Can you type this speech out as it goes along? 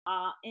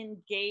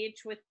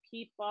engage with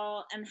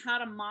people, and how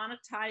to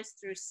monetize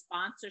through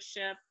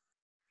sponsorship,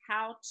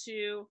 how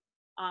to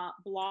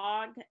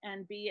blog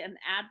and be an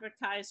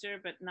advertiser,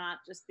 but not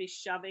just be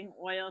shoving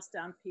oils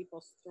down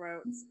people's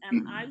throats.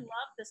 And I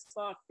love this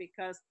book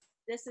because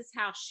this is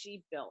how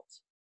she built.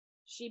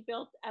 She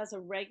built as a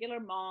regular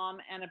mom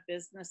and a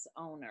business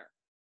owner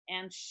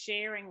and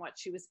sharing what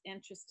she was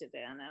interested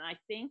in. And I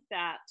think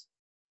that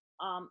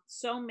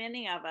so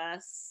many of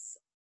us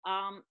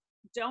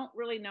don't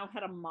really know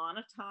how to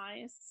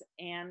monetize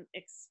and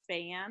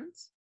expand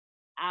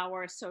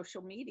our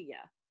social media.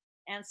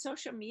 And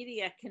social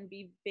media can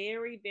be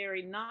very,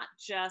 very not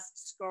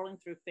just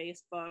scrolling through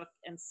Facebook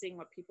and seeing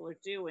what people are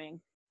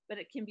doing, but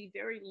it can be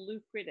very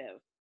lucrative.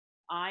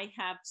 I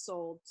have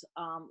sold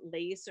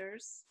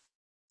lasers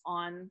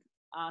on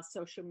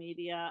social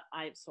media.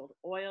 I've sold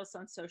oils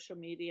on social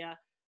media.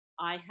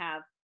 I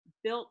have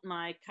built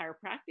my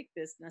chiropractic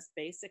business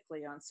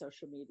basically on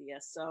social media.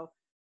 So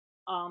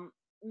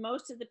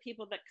most of the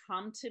people that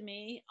come to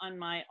me on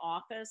my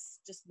office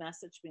just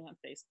message me on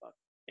Facebook.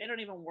 They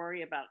don't even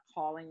worry about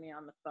calling me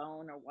on the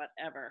phone or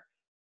whatever.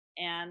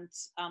 And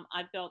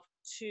I built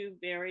two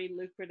very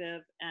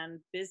lucrative and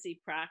busy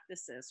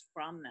practices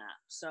from that.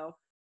 So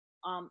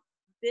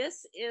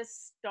this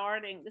is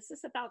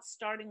about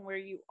starting where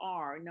you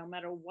are, no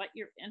matter what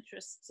your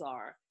interests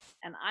are.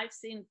 And I've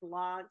seen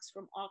blogs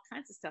from all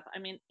kinds of stuff. I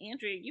mean,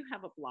 Andrea, you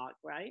have a blog,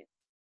 right?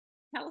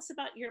 Tell us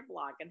about your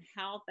blog and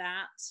how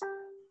that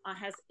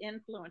has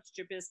influenced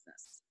your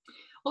business.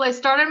 Well, I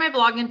started my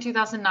blog in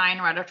 2009,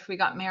 right after we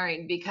got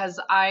married, because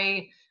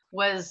I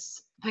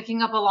was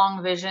picking up a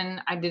long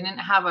vision. I didn't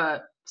have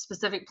a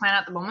specific plan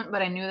at the moment,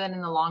 but I knew that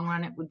in the long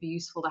run, it would be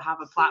useful to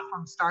have a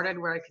platform started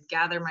where I could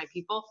gather my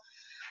people.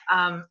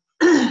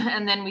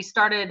 And then we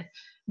started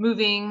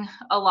moving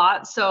a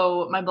lot.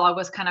 So my blog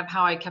was kind of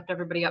how I kept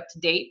everybody up to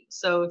date.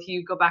 So if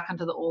you go back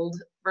onto the old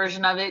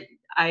version of it,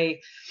 I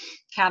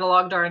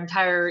cataloged our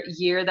entire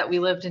year that we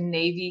lived in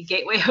Navy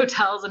Gateway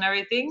hotels and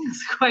everything.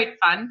 It's quite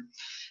fun.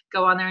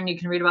 Go on there and you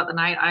can read about the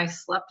night I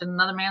slept in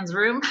another man's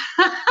room.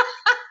 Let's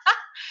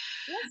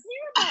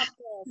hear about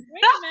this.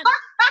 Wait a minute.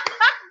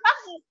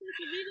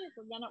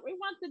 For a minute. We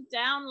want the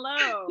down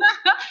low.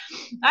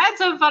 I had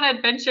some fun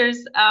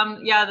adventures.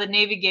 Yeah, the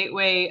Navy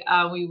Gateway,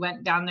 we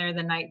went down there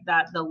the night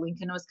that the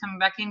Lincoln was coming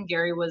back in.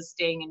 Gary was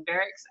staying in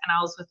barracks and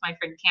I was with my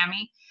friend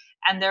Cammie,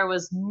 and there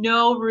was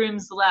no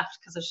rooms left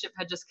because the ship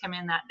had just come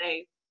in that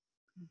day.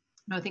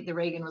 No, I think the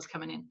Reagan was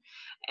coming in.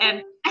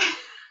 And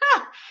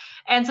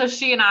and so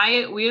she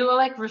and we were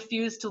like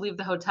refused to leave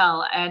the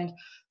hotel. And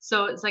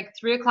so it's like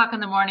 3:00 in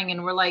the morning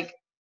and we're like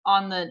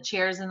on the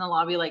chairs in the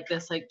lobby like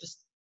this, like just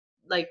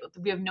like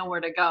we have nowhere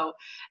to go.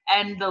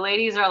 And the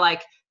ladies are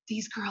like,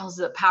 these girls,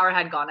 the power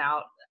had gone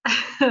out,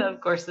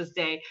 of course, this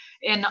day,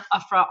 in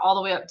all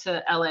the way up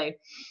to LA,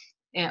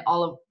 and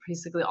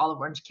basically all of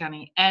Orange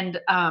County.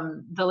 And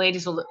the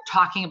ladies were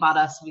talking about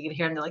us. We could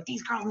hear them. They're like,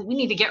 these girls, we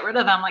need to get rid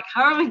of them. Like,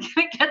 how are we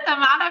going to get them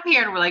out of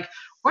here? And we're like,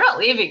 we're not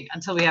leaving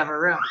until we have a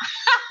room.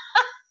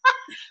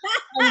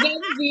 And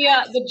then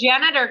the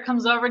janitor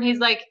comes over and he's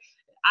like,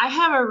 I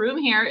have a room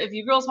here. If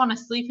you girls want to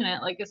sleep in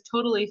it, like it's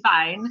totally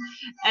fine.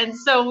 And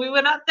so we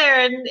went up there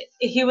and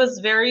he was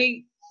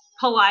very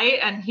polite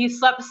and he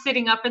slept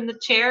sitting up in the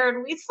chair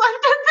and we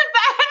slept in the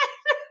bed.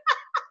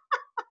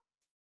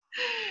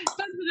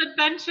 Tons of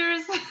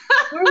adventures.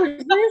 Where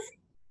was this?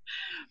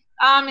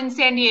 In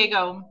San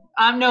Diego.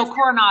 No,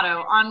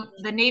 Coronado, on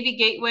the Navy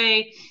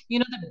Gateway. You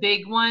know the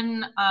big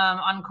one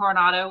on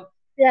Coronado?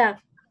 Yeah.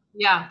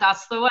 Yeah,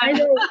 that's the one. I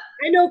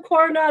know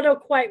Coronado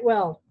quite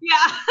well.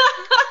 Yeah.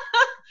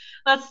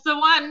 That's the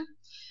one.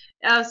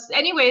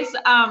 Anyways,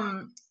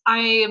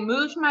 I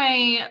moved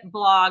my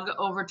blog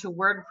over to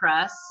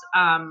WordPress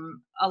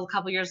a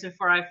couple years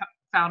before I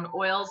found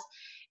oils,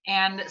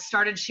 and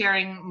started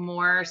sharing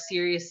more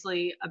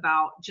seriously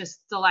about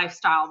just the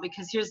lifestyle.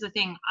 Because here's the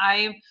thing,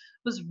 I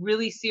was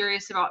really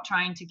serious about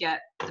trying to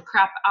get the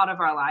crap out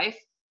of our life.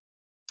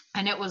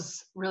 And it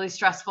was really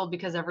stressful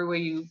because everywhere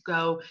you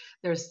go,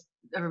 there's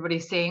everybody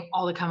saying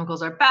all the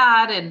chemicals are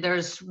bad and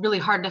there's really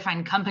hard to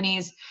find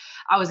companies.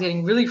 I was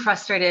getting really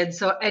frustrated.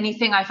 So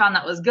anything I found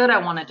that was good, I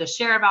wanted to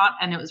share about.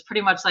 And it was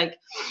pretty much like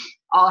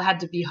all had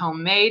to be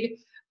homemade.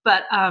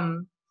 But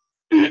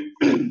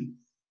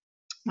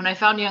when I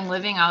found Young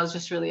Living, I was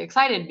just really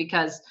excited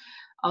because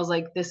I was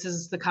like, this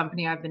is the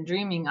company I've been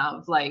dreaming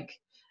of. Like,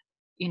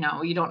 you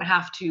know, you don't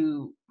have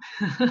to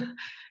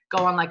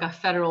go on like a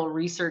federal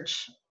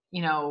research,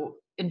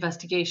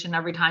 investigation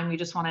every time you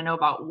just want to know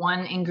about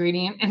one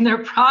ingredient in their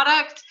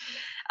product.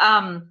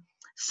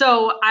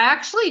 So I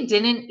actually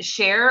didn't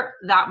share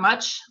that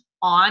much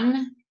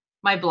on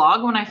my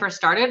blog when I first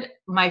started.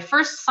 My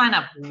first sign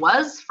up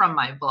was from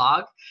my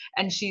blog,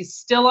 and she's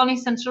still on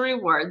Essential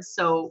Rewards.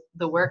 So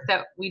the work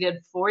that we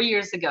did 4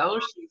 years ago,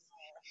 she's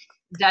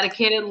a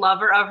dedicated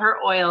lover of her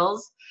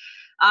oils.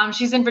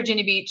 She's in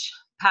Virginia Beach,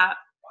 Pat.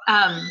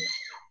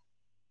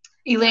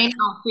 Elaine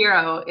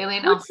Alfiero.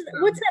 What's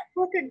that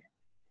book?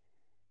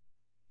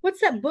 What's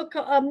that book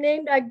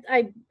named?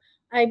 I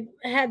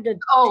had to.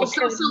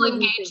 Social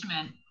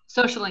engagement.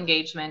 Social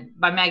Engagement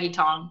by Maggie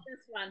Tong.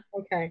 This one.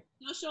 Okay.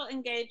 Social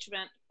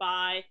Engagement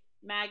by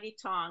Maggie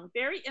Tong.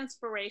 Very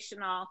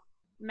inspirational.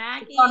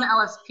 Maggie It's on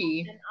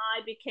LSP. and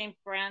I became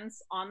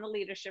friends on the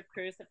leadership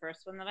cruise, the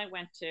first one that I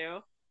went to.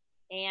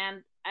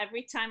 And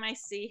every time I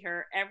see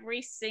her,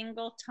 every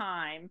single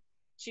time,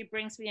 she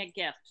brings me a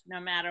gift,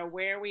 no matter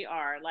where we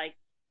are. Like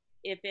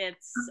if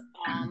it's,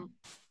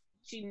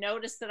 she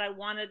noticed that I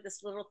wanted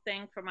this little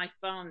thing for my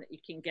phone that you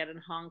can get in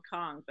Hong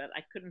Kong, but I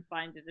couldn't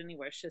find it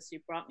anywhere. She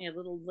brought me a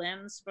little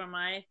lens for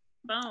my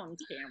phone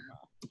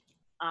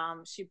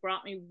camera. She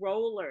brought me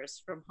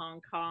rollers from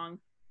Hong Kong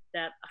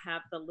that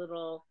have the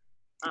little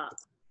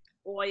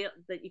oil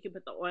that you can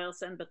put the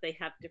oils in, but they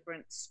have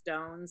different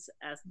stones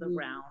as the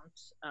round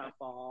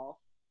ball.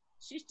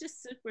 She's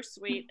just super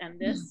sweet. And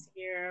this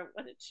year,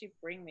 what did she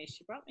bring me?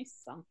 She brought me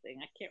something.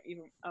 I can't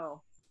even,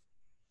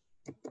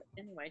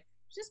 anyway,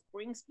 she just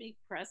brings me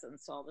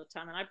presents all the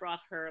time. And I brought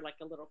her like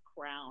a little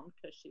crown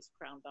because she's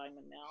Crown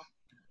Diamond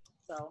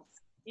now. So,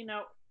 you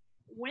know,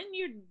 when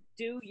you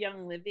do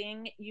Young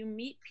Living, you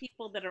meet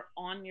people that are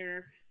on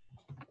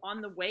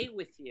the way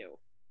with you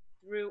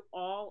through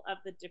all of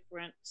the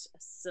different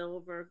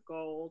silver,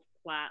 gold,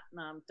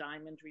 platinum,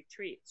 diamond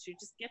retreats. You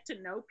just get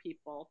to know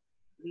people,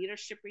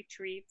 leadership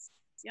retreats.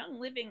 Young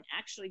Living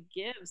actually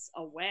gives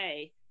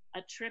away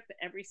a trip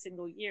every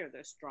single year.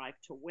 There's Drive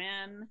to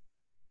Win.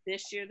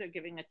 This year, they're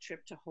giving a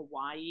trip to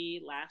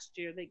Hawaii. Last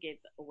year, they gave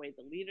away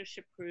the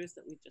leadership cruise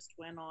that we just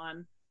went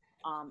on.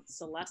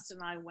 Celeste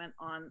and I went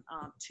on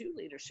 2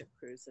 leadership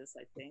cruises,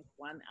 I think,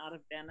 one out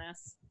of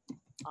Venice.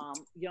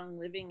 Young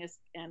Living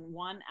and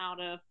one out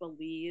of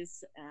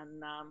Belize,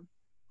 and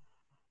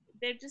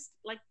they're just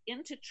like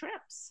into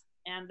trips,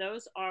 and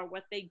those are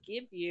what they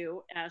give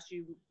you as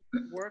you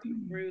work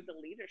through the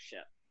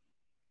leadership,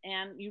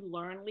 and you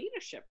learn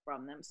leadership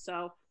from them.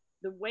 So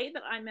the way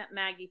that I met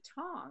Maggie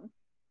Tong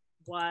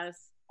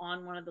was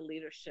on one of the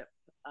leadership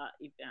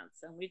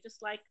events, and we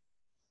just like,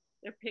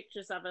 there are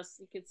pictures of us,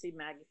 you can see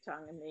Maggie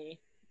Tong and me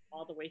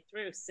all the way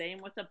through.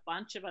 Same with a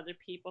bunch of other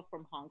people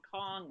from Hong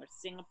Kong or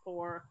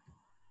Singapore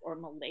or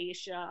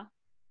Malaysia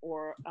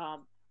or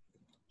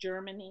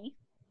Germany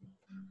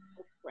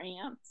or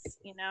France,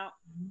 you know,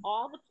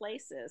 all the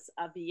places,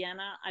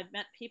 Vienna. I've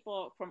met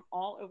people from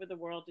all over the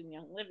world in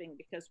Young Living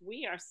because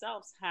we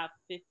ourselves have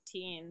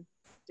 15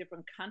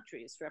 different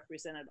countries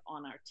represented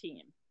on our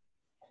team.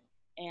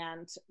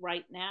 And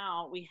right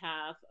now we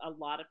have a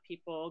lot of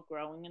people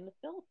growing in the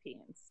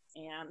Philippines,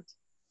 and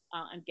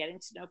I'm getting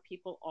to know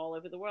people all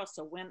over the world.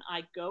 So when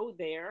I go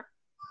there,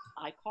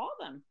 I call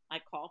them. I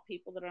call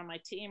people that are on my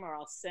team, or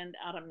I'll send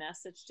out a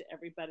message to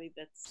everybody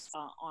that's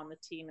on the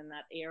team in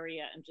that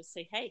area and just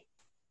say, hey,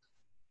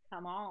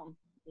 come on,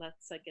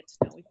 let's get to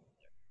know each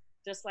other.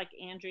 Just like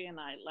Andrea and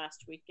I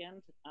last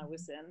weekend, I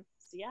was in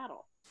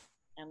Seattle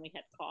and we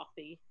had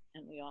coffee,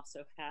 and we also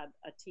had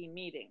a team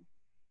meeting.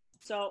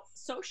 So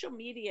social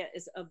media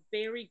is a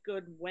very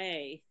good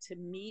way to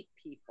meet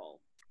people,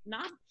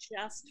 not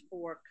just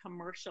for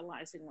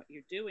commercializing what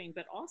you're doing,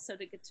 but also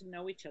to get to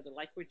know each other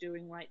like we're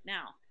doing right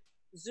now.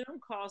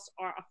 Zoom calls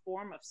are a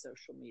form of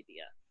social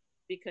media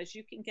because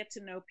you can get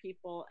to know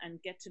people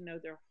and get to know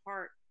their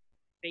heart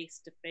face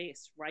to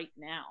face right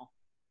now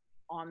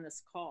on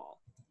this call.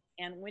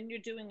 And when you're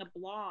doing a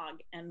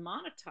blog and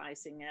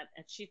monetizing it,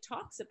 and she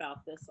talks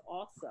about this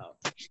also,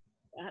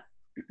 that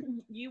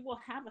you will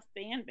have a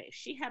fan base.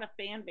 She had a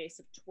fan base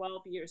of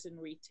 12 years in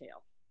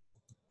retail.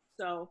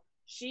 So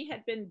she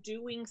had been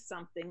doing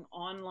something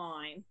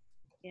online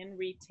in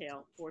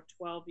retail for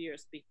 12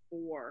 years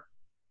before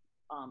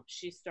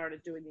she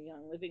started doing the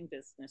Young Living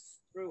business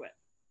through it.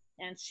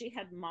 And she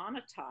had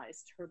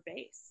monetized her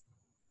base.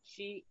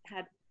 She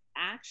had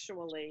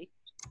actually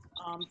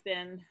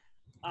been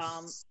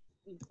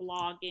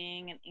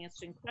blogging and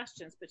answering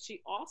questions, but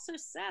she also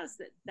says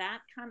that that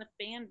kind of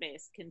fan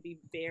base can be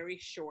very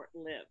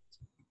short-lived.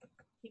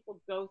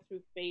 People go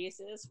through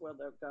phases where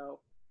they'll go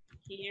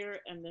here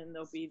and then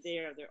they'll be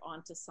there, they're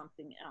on to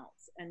something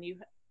else, and you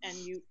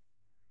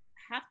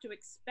have to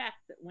expect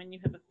that when you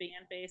have a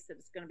fan base that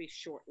it's going to be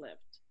short-lived.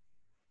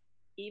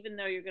 Even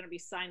though you're going to be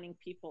signing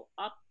people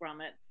up from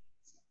it,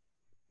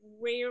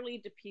 rarely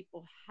do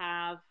people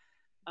have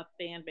a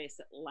fan base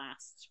that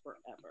lasts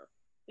forever,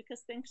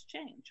 because things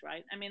change,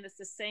 right? I mean, it's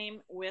the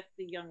same with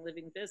the Young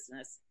Living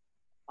business.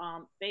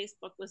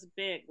 Facebook was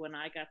big when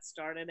I got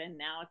started, and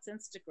now it's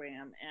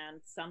Instagram,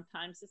 and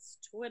sometimes it's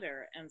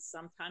Twitter, and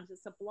sometimes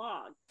it's a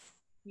blog.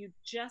 You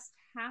just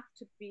have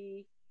to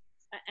be,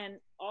 and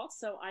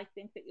also I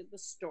think that the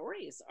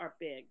stories are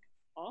big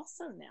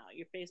also now,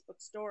 your Facebook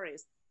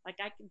stories. Like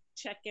I can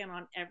check in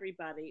on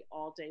everybody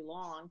all day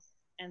long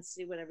and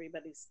see what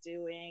everybody's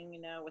doing,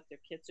 you know, what their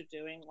kids are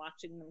doing,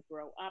 watching them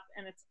grow up.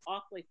 And it's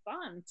awfully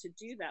fun to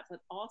do that. But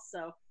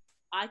also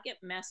I get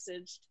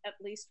messaged at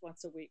least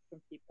once a week from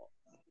people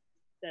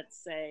that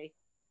say,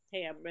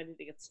 hey, I'm ready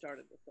to get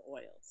started with the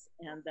oils,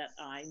 and that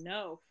I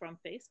know from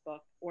Facebook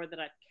or that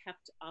I've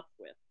kept up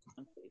with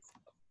on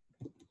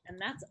Facebook.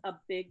 And that's a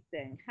big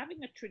thing.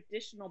 Having a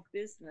traditional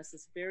business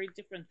is very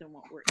different than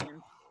what we're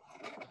in.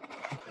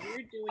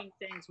 we're doing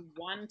things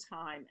one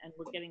time and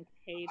we're getting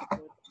paid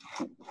for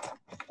it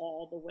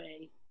all the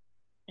way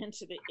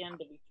into the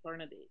end of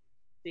eternity.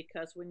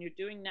 Because when you're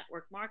doing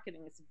network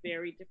marketing, it's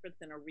very different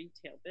than a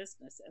retail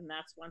business. And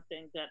that's one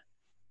thing that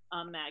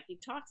Maggie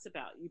talks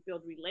about. You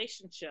build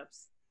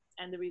relationships,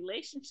 and the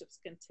relationships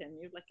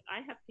continue. Like,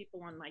 I have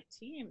people on my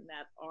team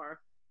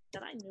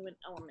that I knew in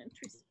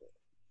elementary school,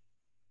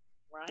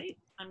 right?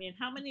 I mean,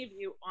 how many of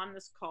you on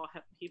this call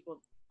have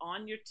people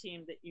on your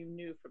team that you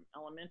knew from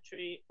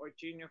elementary or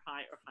junior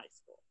high or high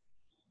school,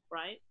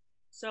 right?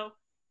 So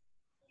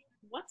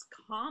what's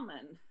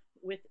common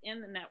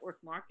within the network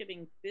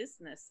marketing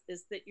business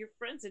is that you're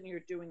friends and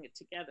you're doing it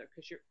together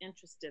because you're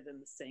interested in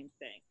the same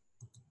thing.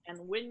 And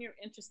when you're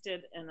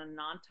interested in a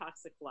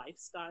non-toxic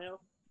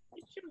lifestyle,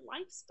 it's your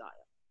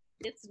lifestyle.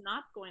 It's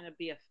not going to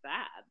be a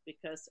fad,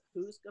 because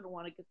who's going to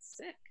want to get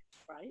sick,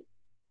 right?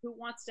 Who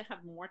wants to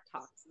have more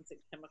toxins and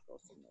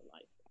chemicals in their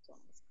life? That's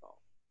on this call.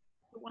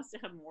 Who wants to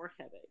have more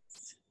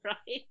headaches,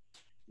 right?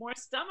 More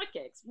stomach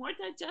aches, more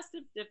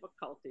digestive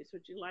difficulties.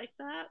 Would you like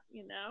that?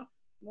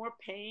 More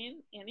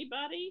pain?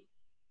 Anybody?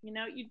 You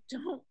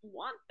don't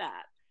want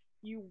that.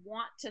 You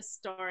want to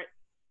start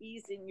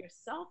easing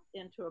yourself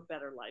into a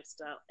better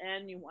lifestyle,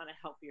 and you want to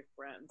help your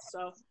friends.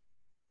 So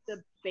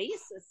the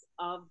basis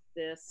of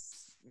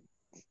this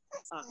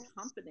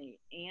company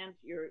and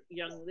your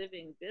Young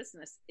Living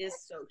business is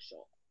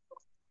social.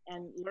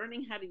 And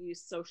learning how to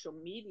use social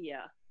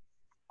media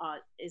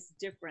is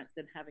different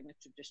than having a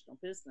traditional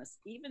business,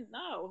 even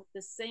though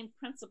the same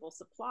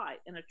principles apply.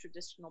 In a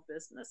traditional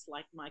business,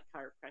 like my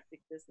chiropractic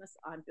business,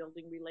 I'm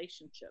building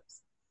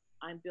relationships,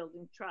 I'm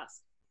building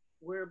trust.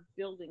 We're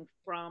building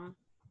from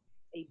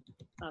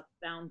a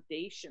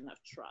foundation of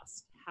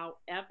trust.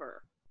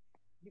 However,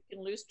 you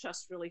can lose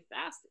trust really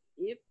fast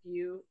if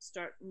you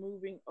start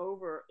moving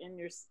over in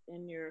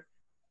your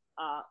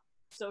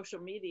social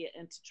media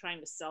into trying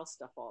to sell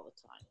stuff all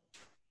the time.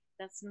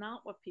 That's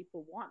not what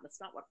people want. That's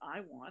not what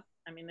I want.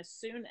 I mean, as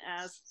soon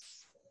as,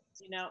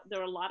 there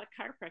are a lot of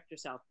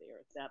chiropractors out there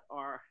that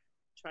are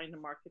trying to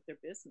market their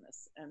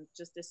business. And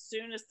just as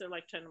soon as they're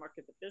like trying to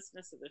market the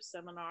business or their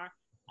seminar,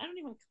 I don't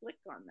even click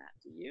on that.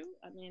 Do you?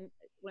 I mean,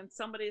 when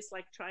somebody's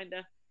like trying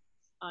to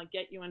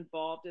get you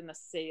involved in a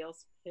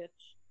sales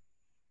pitch,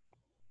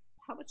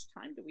 how much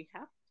time do we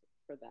have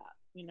for that?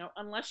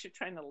 Unless you're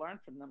trying to learn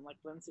from them, like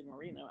Lindsay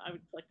Marino, I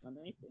would click on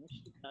anything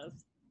she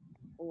does.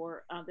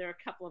 Or there are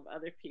a couple of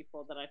other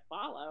people that I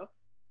follow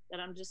that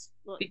I'm just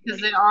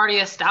because they already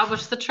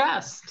established the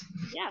trust.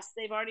 Yes,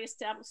 they've already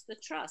established the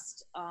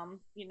trust.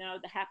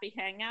 The Happy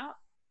Hangout,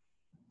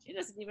 she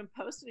doesn't even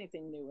post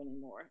anything new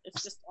anymore.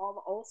 It's just all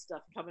the old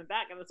stuff coming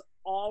back, and it's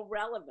all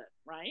relevant,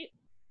 right?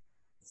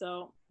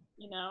 So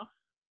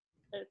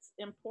it's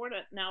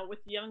important. Now with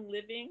Young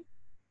Living,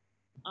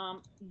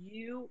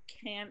 you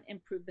can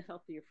improve the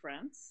health of your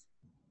friends.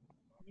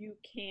 You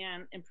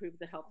can improve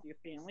the health of your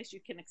families.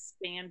 You can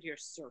expand your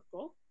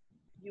circle.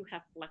 You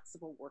have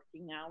flexible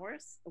working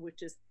hours,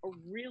 which is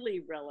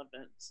really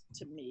relevant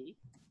to me.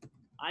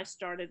 I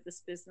started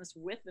this business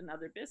with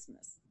another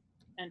business,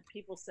 and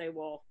people say,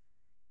 well,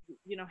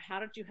 how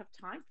did you have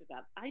time for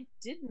that? I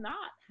did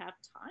not have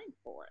time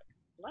for it.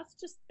 Let's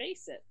just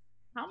face it.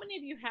 How many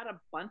of you had a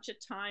bunch of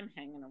time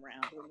hanging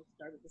around when you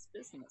started this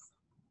business?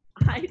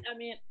 I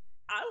mean,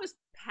 I was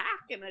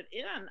packing it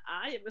in.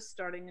 I was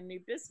starting a new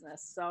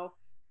business. So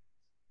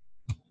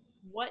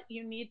what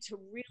you need to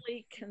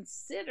really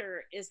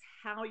consider is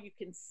how you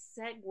can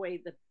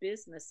segue the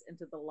business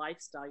into the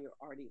lifestyle you're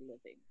already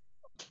living.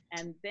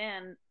 And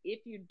then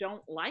if you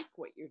don't like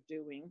what you're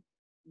doing,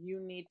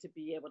 you need to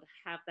be able to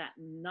have that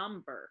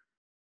number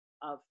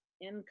of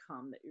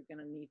income that you're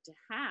going to need to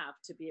have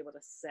to be able to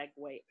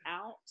segue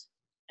out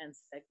and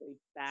segue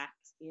back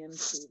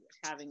into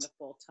having a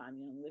full-time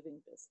Young Living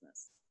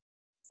business.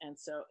 And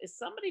so is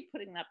somebody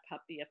putting that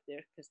puppy up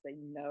there because they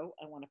know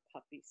I want a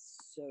puppy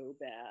so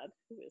bad?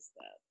 Who is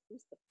that?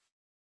 Who's the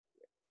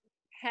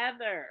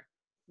Heather?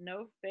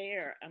 No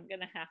fair. I'm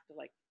gonna have to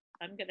like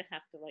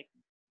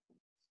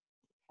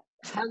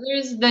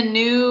Heather's the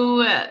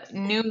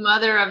new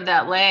mother of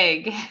that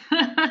leg.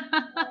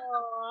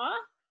 Aww.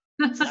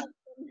 Welcome,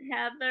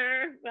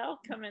 Heather.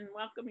 Welcome, and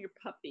welcome your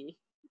puppy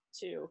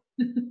too.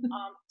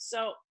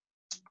 So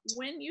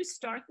when you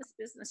start this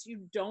business, you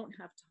don't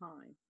have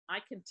time. I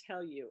can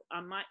tell you,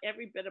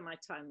 every bit of my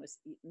time was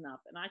eaten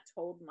up, and I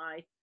told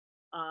my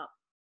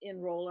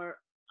enroller,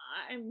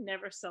 I'm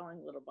never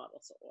selling little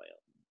bottles of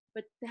oil.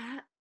 But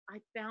that I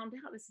found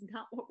out is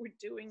not what we're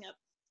doing at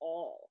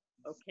all.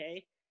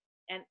 Okay.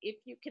 And if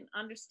you can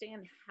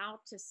understand how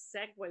to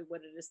segue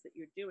what it is that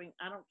you're doing,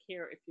 I don't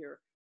care if you're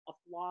a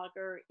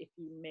blogger, if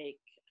you make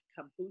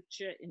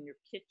kombucha in your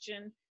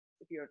kitchen,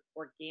 if you're an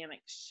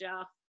organic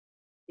chef,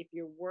 if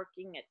you're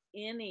working at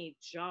any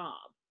job,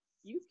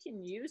 you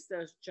can use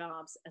those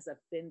jobs as a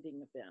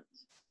vending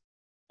event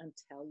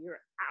until you're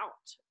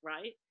out,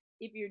 right?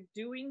 If you're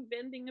doing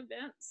vending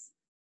events,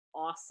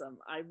 awesome.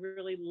 I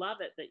really love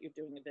it that you're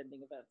doing a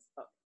vending event.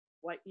 But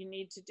what you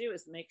need to do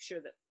is make sure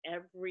that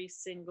every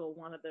single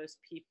one of those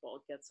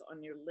people gets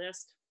on your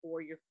list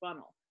for your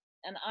funnel.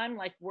 And I'm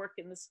like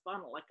working this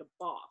funnel like a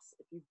boss.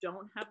 If you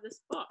don't have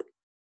this book,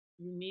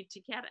 you need to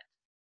get it.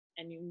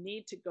 And you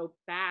need to go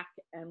back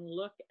and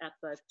look at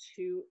the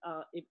two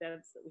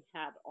events that we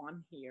had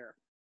on here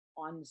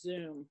on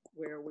Zoom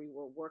where we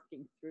were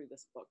working through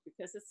this book,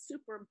 because it's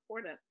super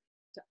important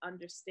to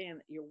understand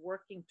that you're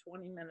working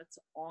 20 minutes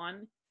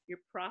on your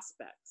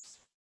prospects.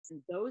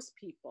 And those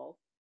people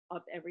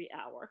of every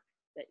hour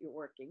that you're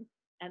working,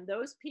 and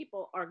those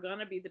people are going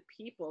to be the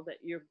people that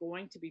you're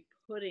going to be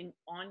putting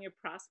on your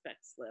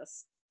prospects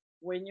list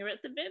when you're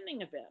at the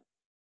vending event.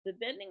 The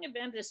vending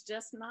event is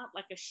just not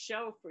like a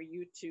show for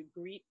you to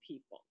greet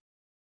people.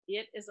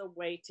 It is a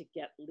way to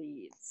get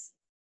leads.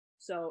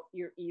 So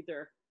you're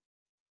either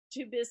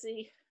too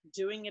busy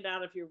doing it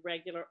out of your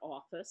regular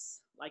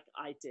office, like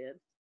I did.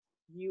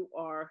 You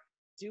are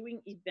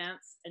doing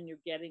events and you're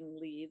getting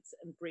leads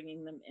and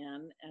bringing them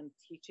in and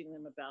teaching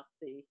them about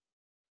the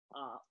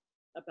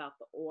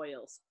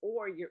oils,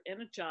 or you're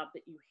in a job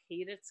that you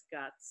hate its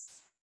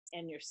guts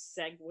and you're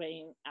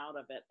segueing out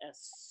of it as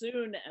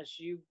soon as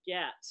you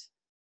get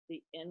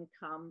the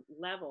income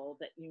level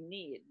that you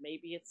need.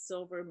 Maybe it's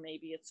silver,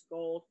 maybe it's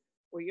gold,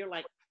 where you're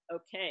like,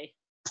 okay,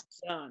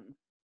 done.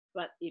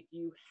 But if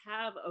you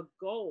have a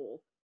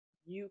goal,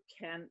 you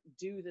can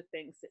do the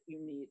things that you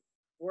need,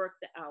 work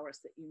the hours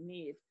that you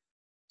need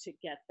to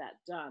get that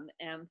done.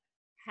 And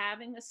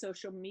having a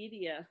social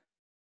media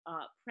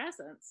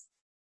presence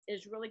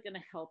is really going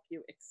to help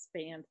you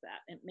expand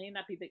that. It may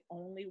not be the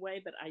only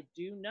way, but I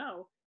do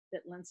know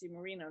that Lindsay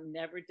Marino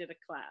never did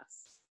a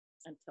class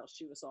until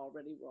she was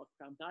already World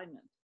Crown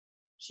Diamond.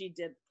 She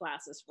did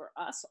classes for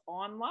us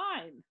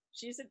online.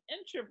 She's an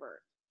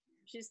introvert.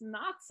 She's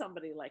not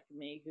somebody like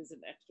me who's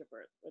an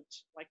extrovert,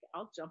 which, like,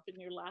 I'll jump in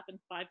your lap in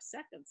 5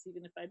 seconds,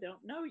 even if I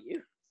don't know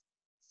you.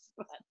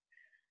 But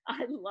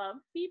I love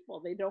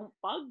people. They don't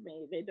bug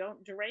me. They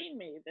don't drain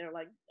me. They're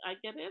like, I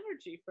get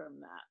energy from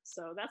that.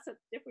 So that's a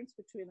difference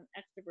between an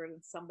extrovert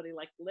and somebody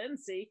like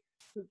Lindsay,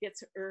 who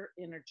gets her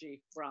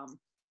energy from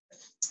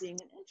being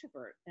an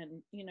introvert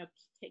and, you know,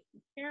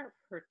 taking care of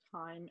her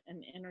time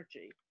and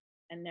energy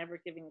and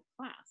never giving a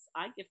class.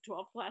 I give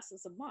 12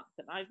 classes a month,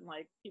 and I'm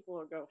like, people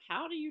will go,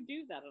 how do you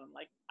do that? And I'm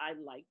like, I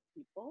like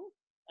people.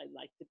 I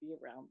like to be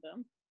around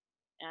them.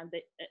 And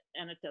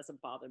it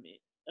doesn't bother me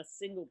a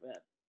single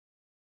bit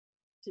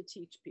to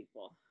teach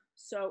people.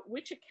 So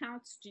which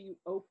accounts do you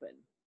open?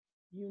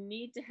 You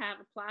need to have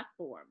a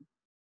platform,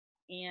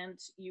 and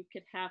you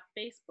could have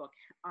Facebook.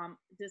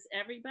 Does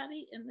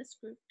everybody in this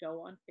group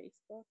go on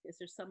Facebook? Is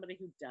there somebody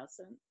who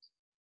doesn't?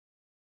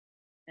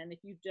 And if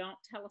you don't,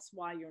 tell us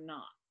why you're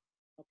not.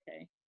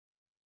 Okay.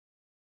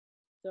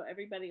 So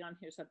everybody on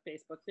here's on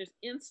Facebook. There's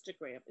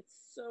Instagram. It's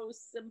so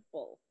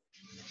simple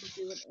to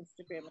do an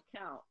Instagram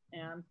account.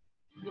 And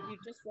if you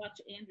just watch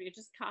Andrea,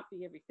 just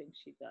copy everything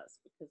she does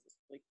because it's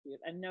really cute.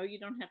 I know you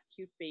don't have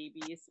cute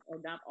babies, or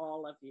not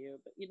all of you,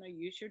 but, you know,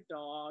 use your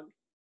dog,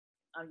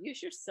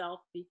 use yourself,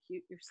 be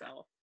cute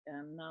yourself,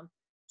 and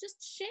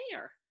just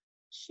share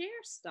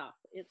stuff.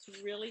 It's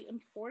really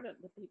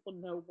important that people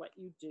know what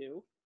you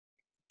do.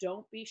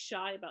 Don't be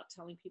shy about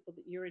telling people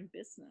that you're in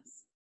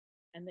business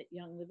and that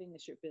Young Living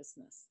is your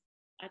business.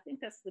 I think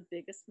that's the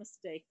biggest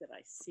mistake that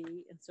I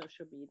see in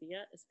social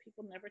media is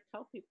people never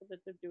tell people that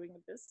they're doing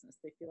a business.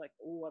 They feel like,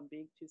 oh, I'm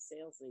being too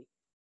salesy.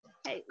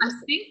 Hey,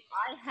 listen, if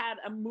I had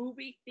a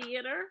movie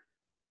theater,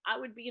 I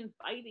would be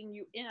inviting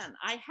you in.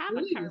 I have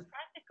a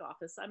chiropractic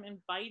office. I'm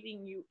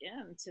inviting you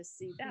in to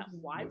see that.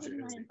 Why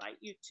wouldn't I invite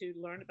you to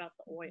learn about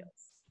the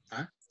oils?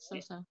 Huh?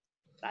 So.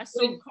 I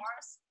sold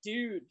cars,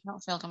 dude. I don't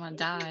feel like I'm gonna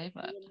die,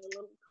 but doing the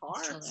little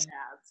car ads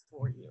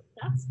for you.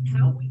 That's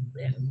how we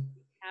live. We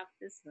have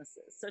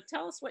businesses. So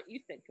tell us what you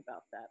think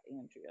about that,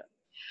 Andrea.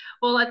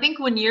 Well, I think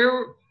when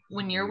you're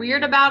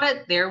weird about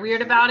it, they're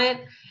weird about it.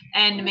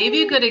 And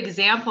maybe a good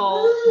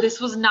example,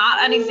 this was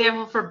not an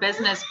example for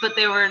business, but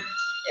it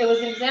was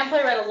an example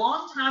I read a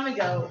long time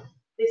ago.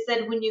 They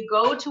said when you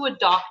go to a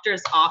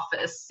doctor's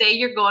office, say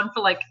you're going for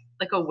like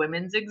a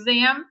women's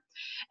exam,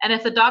 and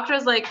if the doctor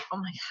is like, oh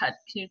my God,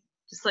 can you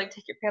just like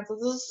take your pants off?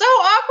 This is so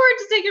awkward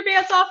to take your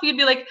pants off. You'd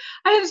be like,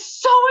 I am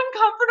so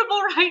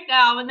uncomfortable right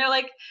now. And they're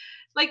like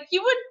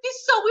you would be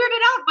so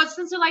weirded out. But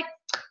since they're like,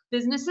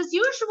 business as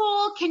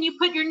usual, can you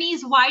put your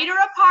knees wider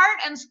apart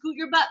and scoot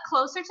your butt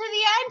closer to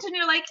the end? And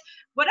you're like,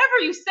 whatever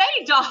you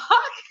say, doc.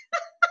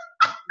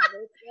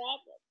 No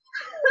problem.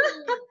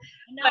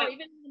 No,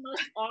 even in the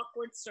most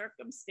awkward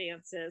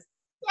circumstances,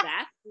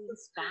 that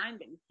seems fine,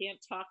 but you can't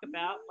talk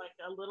about like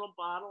a little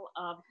bottle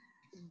of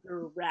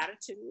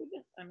gratitude.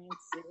 I mean,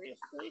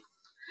 seriously.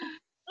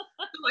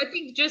 So I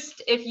think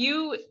just if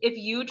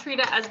you treat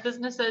it as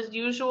business as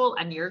usual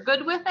and you're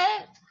good with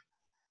it,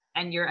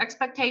 and your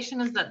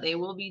expectation is that they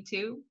will be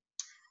too,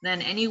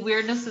 then any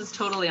weirdness is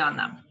totally on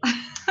them. I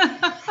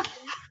want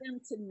them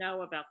to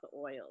know about the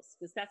oils,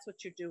 because that's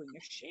what you're doing.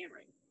 You're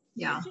sharing.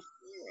 Yeah.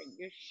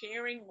 You're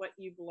sharing what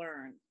you've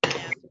learned.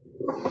 And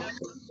you know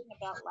something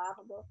about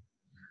lavender?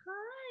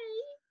 Hi.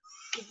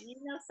 if you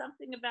know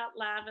something about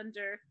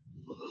lavender,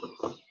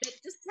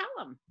 just tell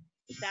them.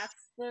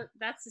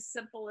 That's as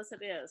simple as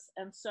it is.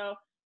 And so,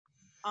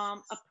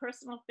 a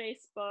personal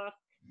Facebook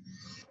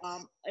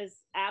is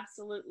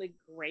absolutely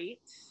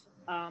great.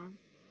 Um,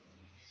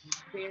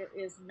 there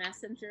is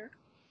Messenger.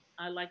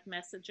 I like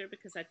Messenger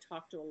because I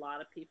talk to a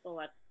lot of people.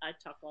 I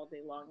talk all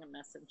day long in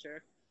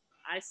Messenger.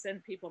 I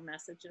send people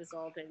messages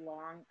all day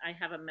long. I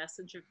have a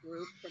messenger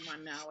group for my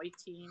Maui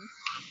team,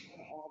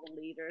 for all the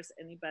leaders,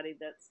 anybody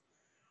that's,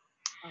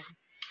 oh,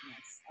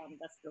 nice,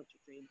 that's Build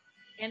Your Dream.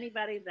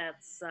 Anybody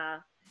that's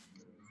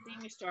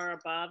senior star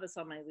above is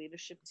on my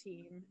leadership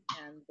team,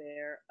 and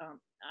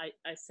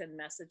I send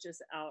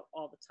messages out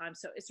all the time.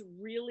 So it's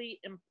really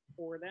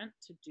important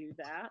to do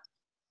that.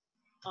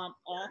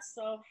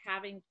 Also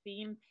having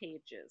theme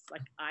pages,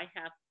 like I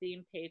have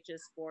theme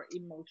pages for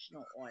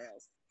emotional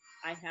oils.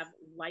 I have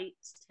light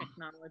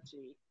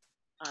technology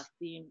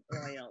theme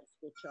oils,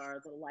 which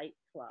are the Light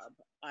Club.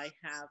 I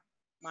have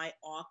my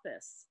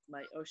office,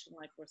 my Ocean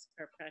Life Force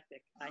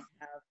Chiropractic. I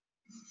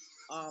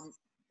have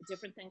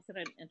different things that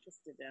I'm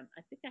interested in.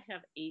 I think I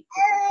have 8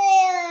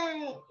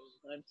 different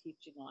that I'm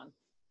teaching on.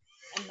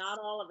 And not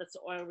all of it's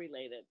oil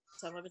related.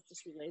 Some of it's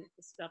just related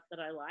to stuff that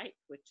I like,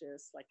 which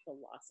is like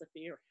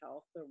philosophy or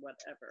health or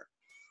whatever.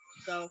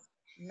 So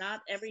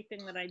not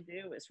everything that I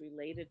do is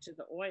related to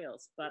the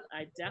oils, but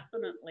I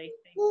definitely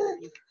think that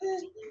you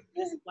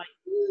is like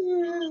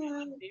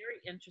I'm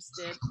very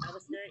interested. I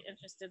was very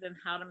interested in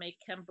how to make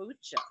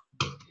kombucha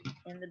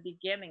in the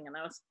beginning, and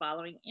I was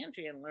following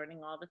Andrea and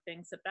learning all the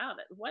things about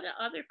it. What do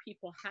other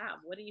people have?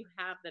 What do you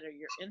have that are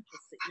your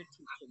interests that you're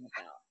teaching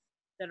about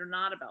that are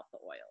not about the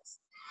oils?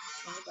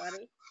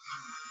 Anybody?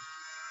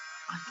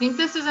 I think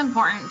this is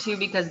important too,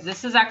 because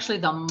this is actually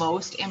the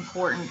most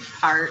important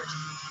part.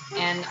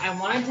 And I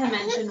wanted to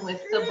mention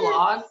with the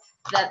blog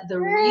that the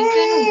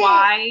reason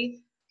why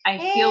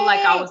I feel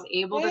like I was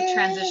able to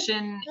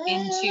transition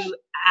into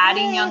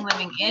adding Young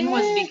Living in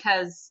was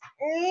because,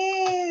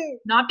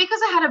 not because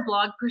I had a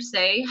blog per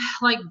se,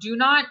 like do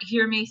not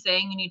hear me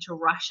saying you need to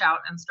rush out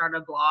and start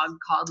a blog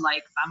called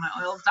like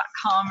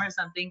buymyoils.com or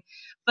something,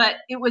 but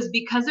it was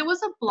because it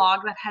was a blog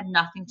that had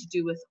nothing to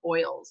do with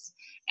oils.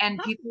 And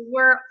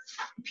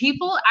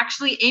people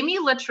actually, Amy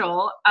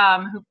Littrell,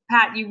 who,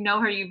 Pat, you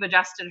know her, you've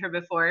adjusted her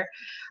before.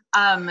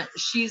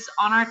 She's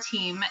on our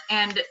team,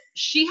 and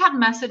she had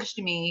messaged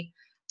me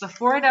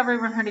before I'd ever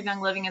even heard of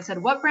Young Living and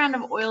said, what brand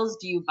of oils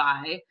do you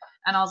buy?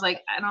 And I was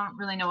like, I don't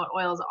really know what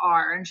oils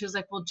are. And she was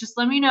like, well, just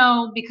let me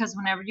know, because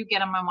whenever you get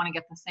them, I want to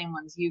get the same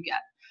ones you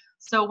get.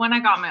 So when I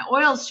got my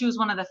oils, she was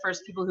one of the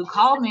first people who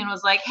called me and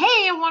was like,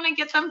 hey, I want to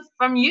get them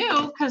from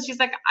you, because she's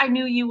like, I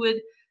knew you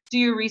would do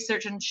your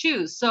research and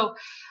choose. So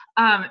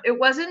it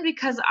wasn't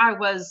because I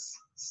was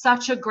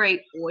such a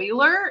great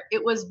oiler.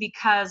 It was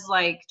because,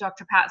 like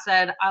Dr. Pat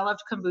said, I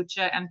loved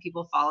kombucha and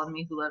people followed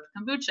me who loved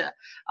kombucha.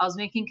 I was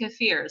making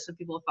kefir, so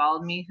people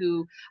followed me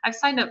who, I've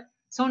signed up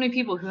so many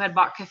people who had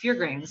bought kefir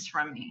grains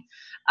from me.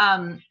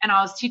 And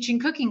I was teaching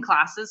cooking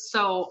classes,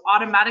 so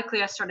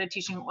automatically I started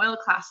teaching oil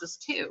classes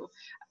too,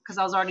 because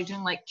I was already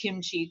doing like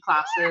kimchi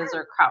classes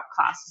or kraut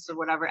classes or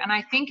whatever. And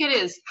I think it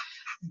is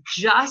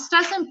just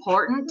as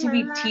important to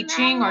be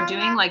teaching or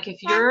doing, like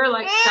if you're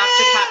like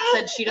Dr. Kat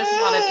said, she does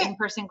a lot of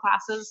in-person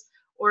classes,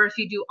 or if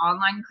you do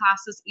online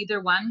classes,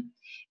 either one,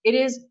 it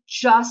is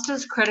just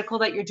as critical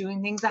that you're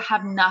doing things that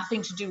have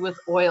nothing to do with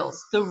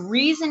oils. The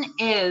reason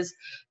is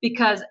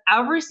because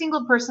every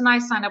single person I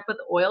signed up with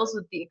oils,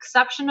 with the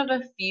exception of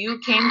a few,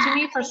 came to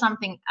me for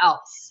something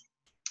else.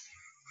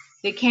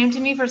 They came to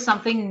me for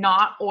something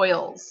not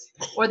oils,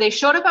 or they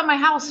showed up at my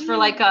house for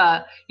like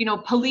a,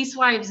 police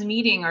wives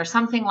meeting or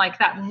something like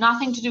that,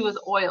 nothing to do with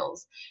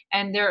oils.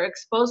 And they're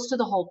exposed to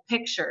the whole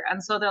picture.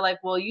 And so they're like,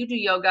 well, you do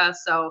yoga,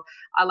 so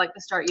I like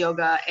to start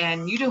yoga,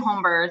 and you do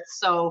home birth.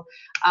 So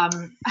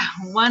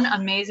one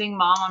amazing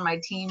mom on my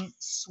team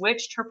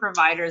switched her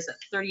providers at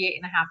 38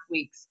 and a half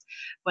weeks,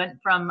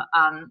 went from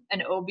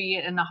an OB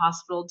in the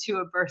hospital to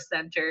a birth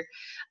center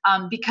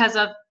because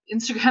of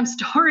Instagram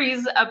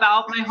stories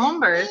about my home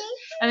birth.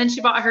 And then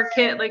she bought her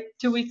kit like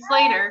 2 weeks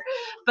later,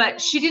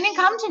 but she didn't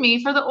come to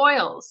me for the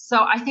oils.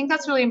 So I think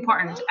that's really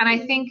important. And I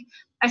think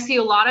I see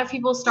a lot of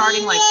people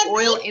starting like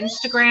oil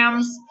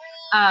Instagrams.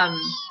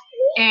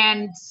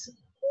 And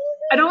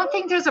I don't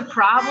think there's a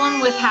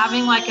problem with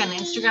having like an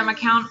Instagram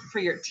account for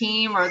your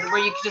team, or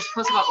where you can just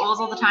post about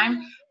oils all the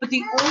time. But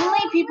the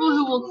only people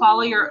who will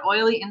follow your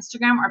oily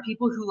Instagram are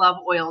people who love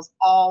oils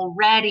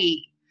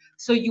already.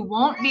 So you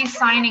won't be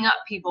signing up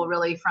people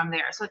really from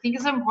there. So I think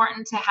it's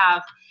important to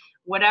have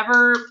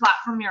whatever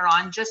platform you're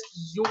on, just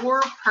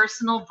your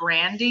personal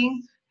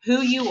branding,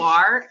 who you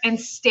are, and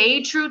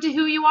stay true to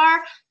who you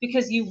are,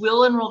 because you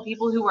will enroll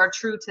people who are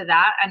true to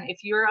that. And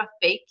if you're a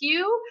fake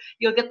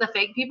you'll get the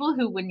fake people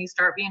who, when you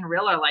start being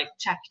real, are like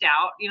checked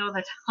out,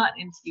 they're not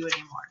into you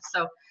anymore.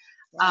 So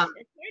it's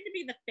going to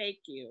be the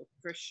fake you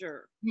for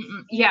sure.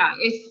 Yeah,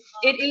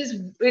 it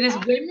is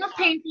way more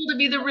painful to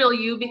be the real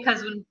you,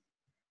 because when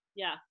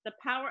the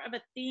power of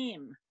a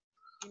theme,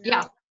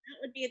 yeah, that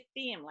would be a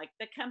theme, like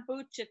the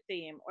kombucha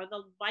theme or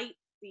the light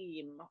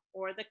theme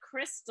or the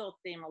crystal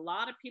theme. A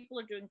lot of people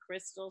are doing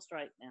crystals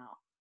right now.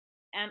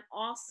 And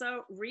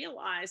also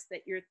realize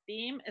that your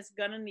theme is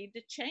going to need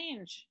to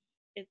change.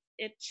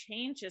 It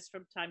changes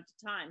from time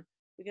to time,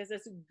 because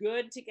it's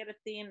good to get a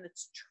theme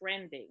that's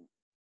trending,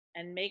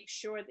 and make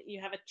sure that you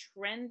have a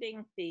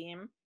trending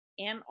theme,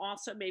 and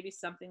also maybe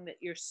something that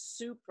you're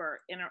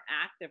super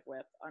interactive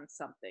with on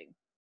something.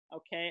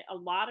 Okay. A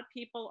lot of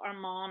people are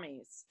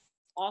mommies.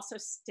 Also,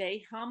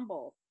 stay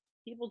humble.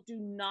 People do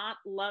not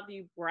love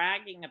you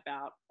bragging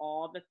about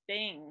all the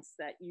things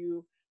that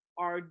you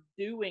are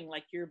doing,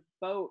 like your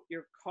boat,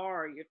 your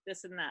car, your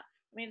this and that.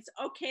 I mean, it's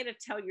okay to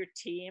tell your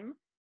team,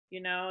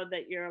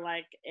 that you're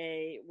like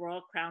a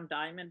Royal Crown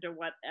Diamond or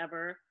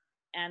whatever,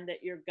 and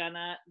that you're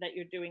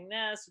doing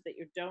this, or that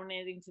you're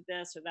donating to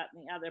this or that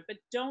and the other, but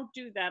don't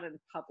do that in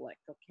public.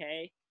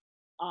 Okay.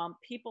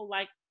 People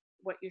like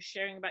what you're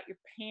sharing about your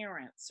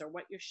parents, or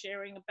what you're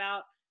sharing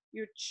about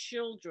your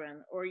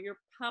children or your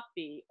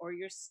puppy or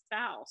your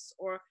spouse,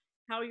 or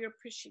how you're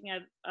pushing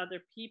at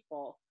other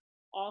people.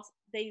 Also,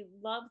 they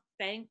love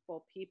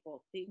thankful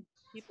people,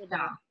 people that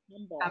are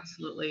humble.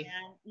 Absolutely.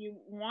 And you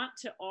want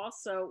to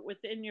also,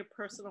 within your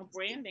personal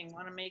branding,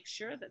 want to make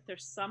sure that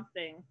there's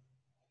something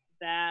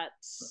that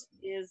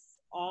is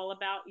all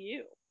about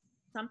you,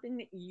 something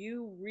that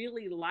you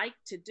really like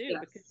to do,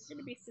 because you're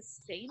going to be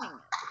sustaining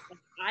it. Like,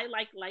 I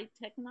like light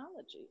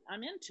technology.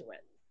 I'm into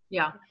it.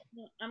 Yeah.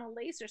 I'm a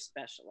laser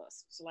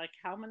specialist. So, like,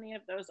 how many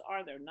of those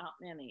are there? Not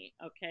many.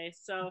 Okay.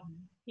 So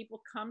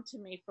people come to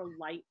me for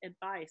light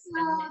advice.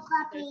 And many of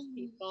those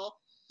people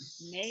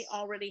may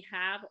already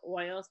have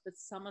oils, but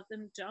some of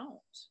them don't.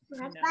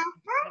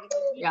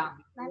 Yeah.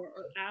 Before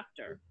or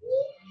after.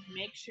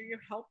 Make sure you're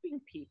helping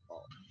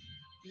people.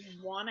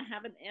 You want to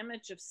have an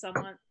image of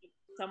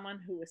someone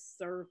who is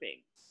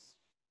serving.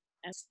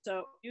 And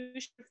so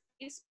use your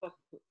Facebook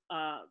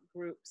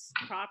groups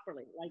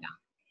properly. Like,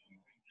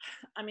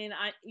 I mean,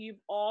 you've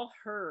all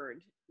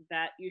heard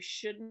that you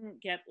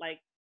shouldn't get like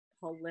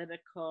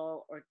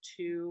political or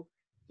too,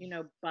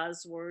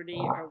 buzzwordy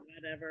or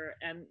whatever.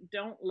 And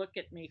don't look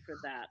at me for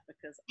that,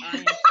 because I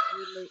am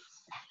really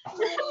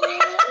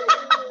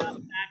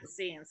about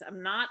vaccines.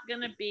 I'm not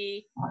going to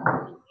be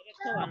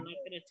political. I'm not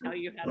going to tell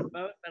you how to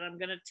vote, but I'm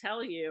going to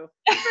tell you,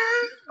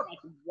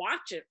 like,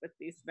 watch it with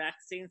these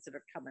vaccines that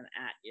are coming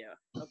at you.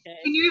 Okay.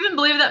 Can you even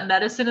believe that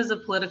medicine is a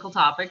political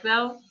topic,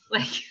 though?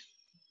 Like,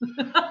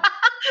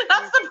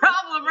 that's the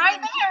problem right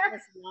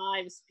there.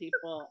 Lives,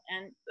 people.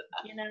 And,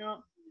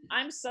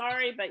 I'm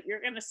sorry, but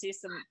you're going to see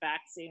some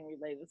vaccine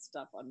related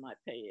stuff on my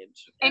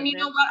page. And you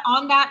know what?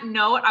 On that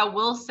note, I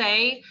will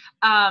say,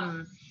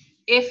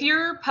 if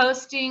you're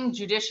posting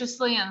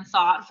judiciously and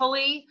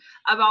thoughtfully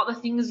about the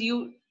things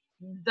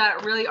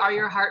that really are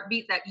your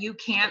heartbeat that you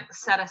can't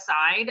set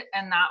aside,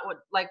 and that would,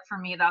 like, for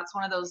me, that's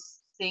one of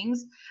those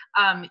things,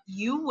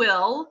 you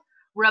will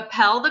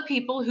repel the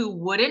people who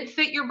wouldn't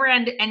fit your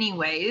brand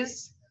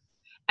anyways,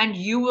 and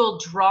you will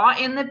draw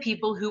in the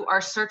people who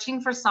are searching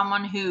for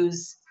someone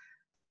who's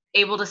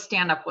able to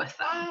stand up with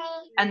them.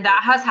 And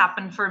that has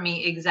happened for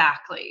me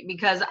exactly,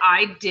 because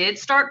I did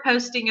start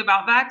posting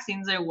about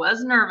vaccines. I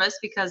was nervous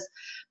because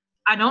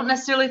I don't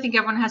necessarily think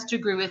everyone has to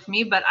agree with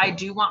me, but I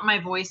do want my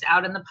voice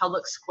out in the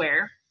public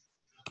square.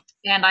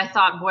 And I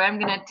thought, boy, I'm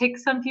going to tick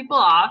some people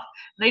off.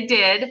 And I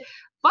did.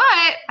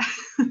 But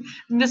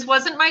this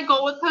wasn't my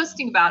goal with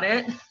posting about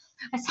it.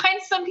 I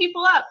signed some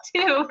people up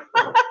too.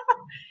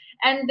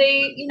 And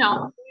they,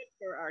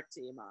 for our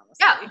team, honestly.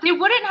 Yeah, they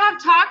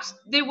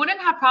wouldn't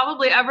have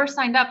probably ever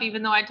signed up,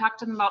 even though I talked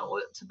to them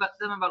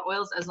about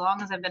oils as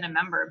long as I've been a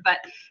member. But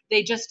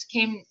they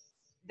came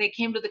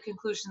to the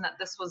conclusion that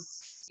this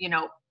was,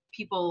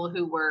 people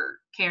who were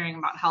caring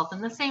about health in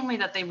the same way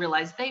that they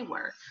realized they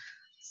were.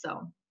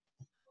 So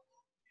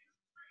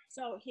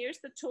here's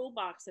the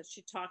toolbox that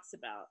she talks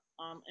about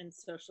in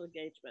social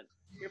engagement.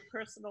 Your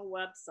personal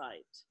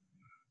website.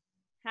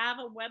 Have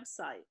a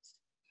website.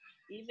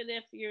 Even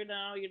if you're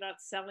not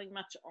selling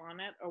much on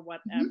it or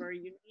whatever,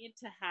 you need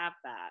to have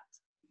that.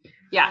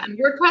 Yeah, and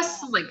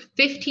WordPress is like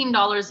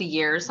 $15 a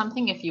year or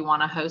something if you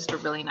want to host a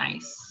really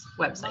nice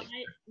website.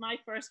 My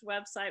first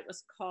website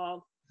was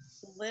called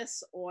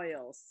Bliss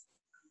Oils,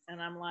 and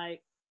I'm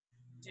like,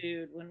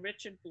 dude, when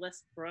Richard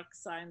Bliss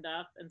Brooks signed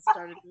up and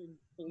started doing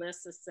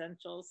Bliss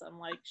Essentials, I'm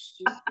like,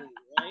 shoot me,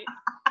 right?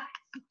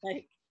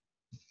 Like,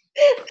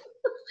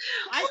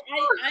 I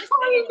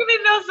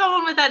didn't know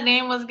someone with that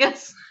name was gonna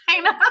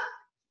sign up.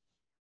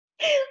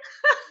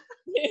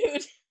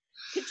 Dude,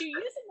 could you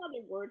use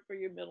another word for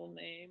your middle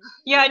name?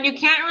 Yeah, and you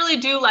can't really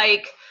do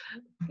like,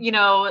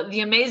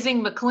 the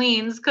amazing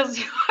McLeans, because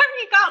you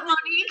already got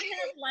money.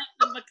 Like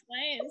the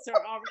McLeans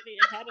are already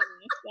ahead of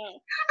me,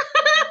 so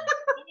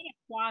I'm in a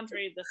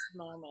quandary this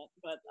moment,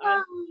 but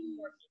I'm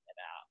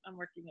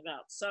working it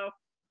out. So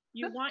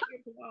you want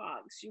your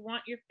blogs, you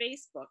want your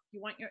Facebook, you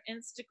want your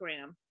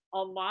Instagram. A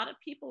lot of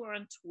people are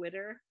on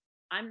Twitter.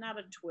 I'm not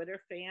a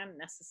Twitter fan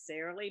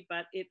necessarily,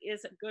 but it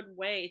is a good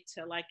way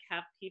to like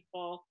have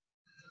people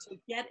to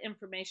get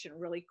information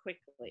really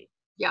quickly.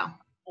 Yeah.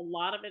 A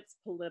lot of it's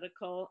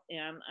political,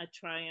 and I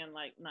try and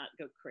like not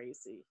go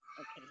crazy.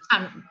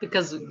 Okay.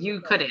 Because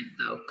you couldn't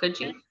though, could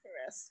you?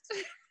 Pinterest.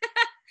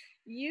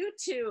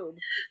 YouTube.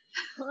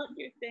 Put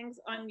your things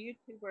on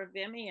YouTube or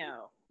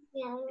Vimeo.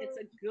 It's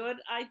a good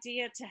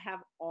idea to have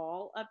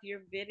all of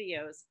your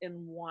videos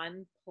in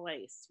one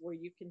place where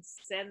you can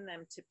send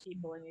them to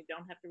people and you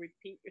don't have to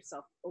repeat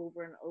yourself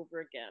over and over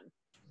again.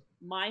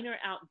 Mine are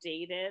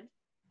outdated.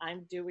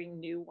 I'm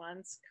doing new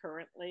ones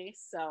currently.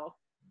 So,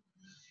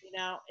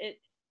 it,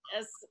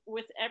 as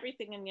with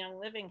everything in Young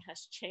Living,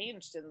 has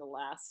changed in the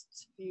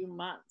last few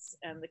months,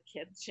 and the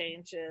kid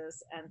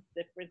changes and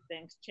different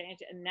things change,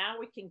 and now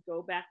we can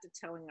go back to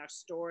telling our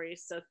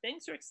stories, so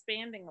things are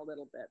expanding a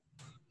little bit.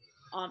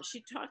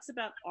 She talks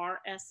about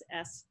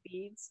RSS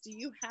feeds. Do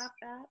you have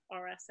that,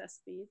 RSS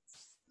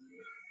feeds?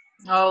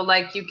 Oh,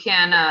 like you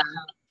can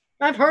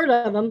I've heard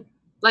of them.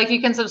 like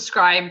you can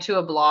subscribe to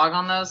a blog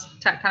on those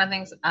tech kind of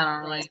things. I don't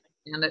really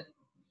understand it.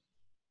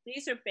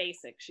 These are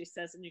basic, she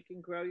says, and you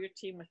can grow your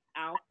team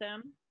without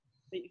them,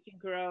 but you can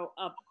grow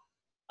up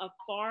a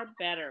far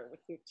better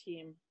with your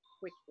team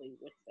quickly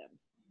with them.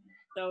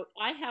 So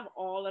I have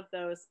all of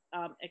those,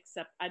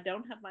 except I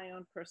don't have my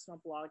own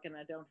personal blog and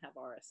I don't have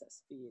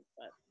RSS feed,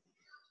 but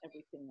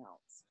everything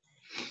else.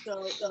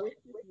 So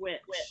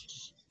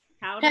which?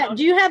 Pat,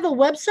 do you have a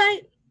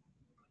website?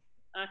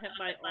 I have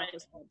my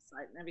office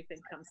website and everything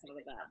comes out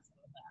of that.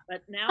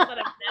 But now that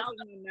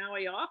I'm in the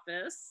Maui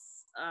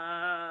office,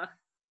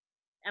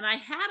 and I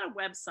had a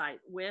website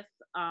with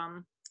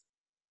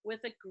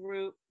a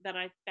group that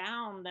I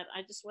found that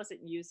I just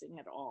wasn't using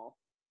at all.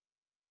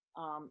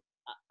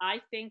 I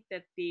think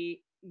that the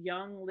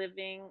Young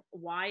Living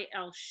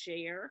YL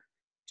Share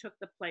took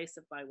the place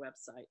of my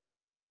website.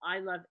 I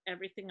love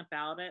everything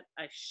about it.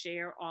 I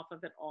share off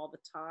of it all the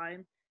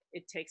time.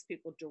 It takes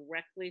people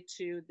directly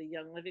to the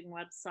Young Living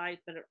website,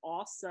 but it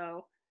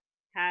also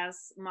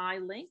has my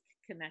link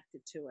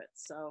connected to it.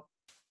 So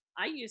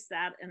I use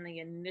that in the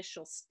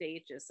initial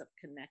stages of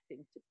connecting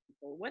to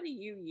people. What do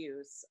you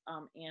use,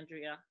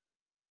 Andrea?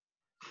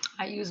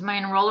 I use my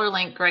enroller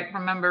link right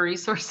from Member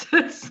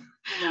Resources.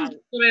 Right.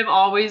 What I've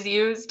always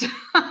used. Yeah,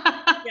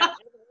 I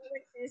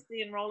always use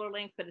the enroller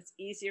link, but it's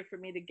easier for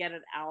me to get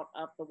it out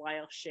of the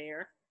YL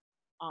Share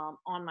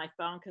on my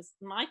phone, because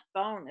my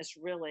phone is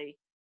really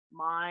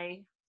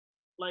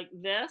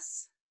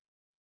this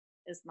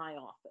is my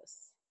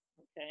office.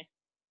 Okay.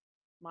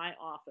 My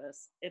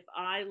office. If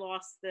I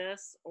lost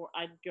this, or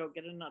I'd go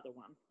get another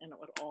one and it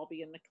would all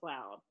be in the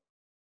cloud.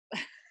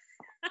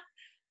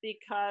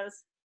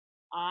 Because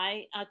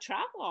I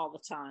travel all the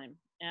time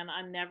and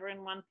I'm never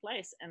in one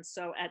place. And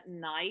so at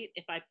night,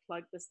 if I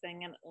plug this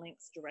thing in, it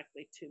links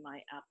directly to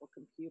my Apple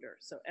computer.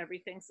 So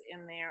everything's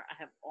in there. I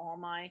have all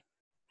my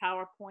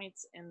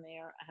PowerPoints in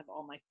there. I have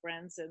all my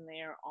friends in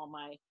there, all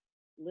my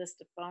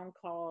list of phone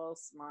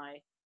calls, my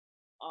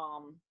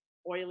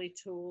oily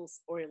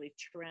tools, oily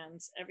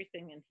trends,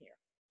 everything in here.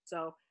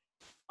 So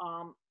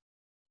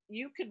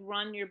you could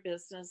run your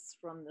business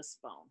from this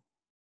phone,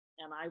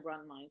 and I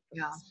run mine from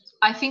this phone.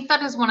 I think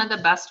that is one of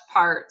the best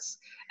parts.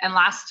 And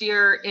last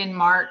year in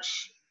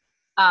March,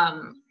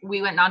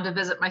 we went on to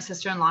visit my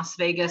sister in Las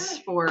Vegas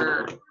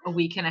for a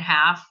week and a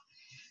half.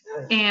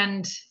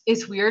 And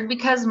it's weird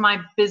because my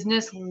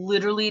business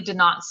literally did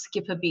not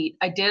skip a beat.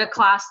 I did a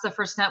class the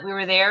first night we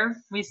were there.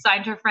 We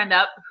signed her friend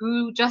up,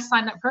 who just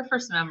signed up for her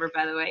first member,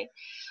 by the way,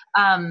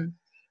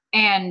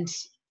 and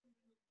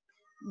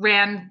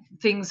ran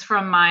things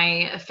from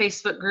my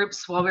Facebook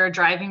groups while we were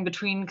driving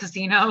between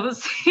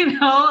casinos.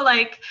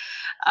 I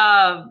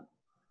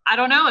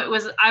don't know.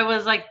 I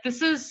was like,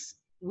 this is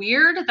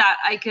weird that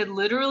I could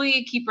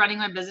literally keep running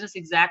my business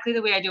exactly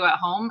the way I do at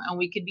home, and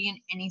we could be in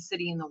any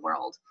city in the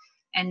world.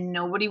 And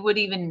nobody would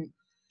even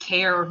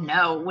care or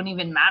know. It wouldn't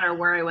even matter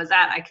where I was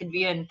at. I could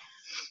be in,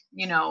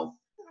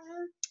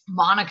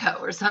 Monaco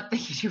or something.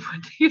 You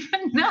wouldn't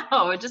even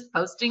know. Just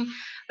posting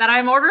that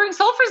I'm ordering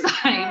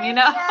sulfurzyme,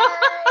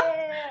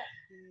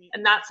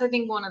 And that's, I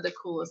think, one of the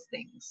coolest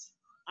things.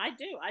 I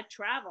do. I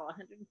travel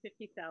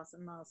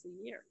 150,000 miles a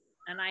year.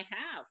 And I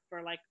have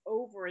for like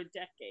over a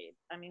decade.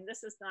 I mean,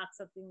 this is not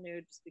something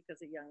new just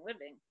because of Young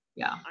Living.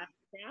 Yeah. I'm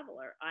a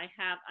traveler.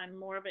 I'm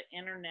more of an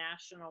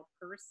international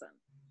person.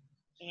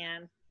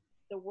 And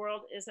the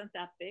world isn't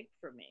that big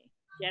for me.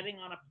 Getting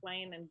on a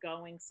plane and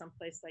going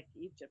someplace like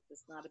Egypt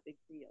is not a big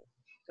deal.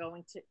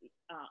 Going to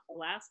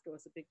Alaska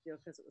was a big deal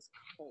because it was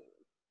cold.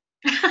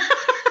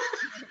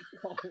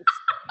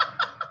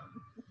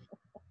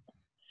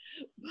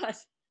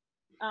 But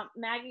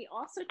Maggie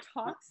also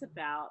talks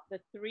about the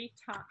 3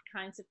 top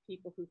kinds of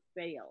people who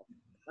fail.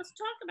 Let's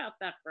talk about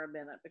that for a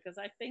minute, because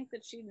I think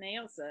that she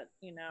nails it.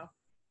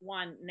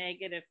 1,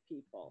 negative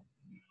people.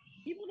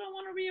 People don't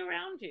want to be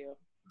around you.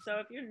 So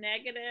if you're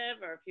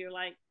negative, or if you're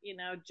like,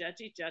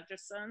 judgy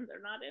Judgerson, they're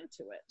not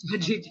into it.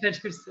 Judgy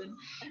Judgerson.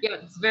 Yeah,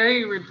 it's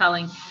very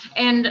repelling.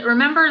 And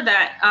remember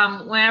that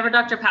whenever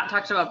Dr. Pat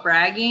talked about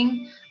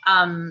bragging,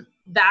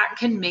 that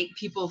can make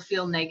people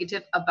feel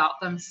negative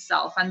about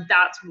themselves. And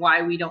that's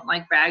why we don't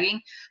like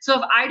bragging. So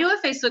if I do a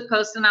Facebook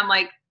post and I'm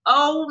like,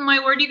 Oh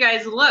my word, you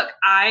guys, look,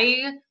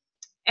 I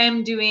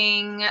am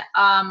doing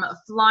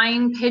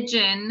flying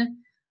pigeon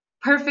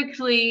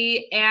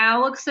perfectly, and I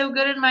look so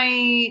good in my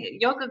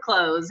yoga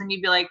clothes. And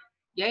you'd be like,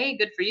 yay,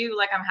 good for you.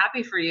 Like, I'm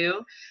happy for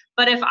you.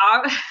 But if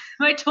I,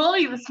 if I told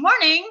you this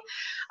morning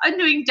I'm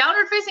doing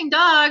downward facing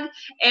dog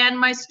and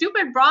my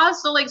stupid bra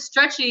is so like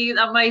stretchy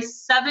that my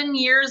 7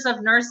 years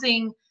of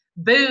nursing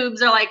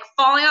boobs are like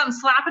falling out and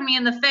slapping me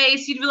in the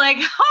face, you'd be like, oh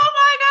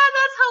my God,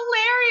 that's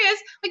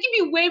hilarious. Like,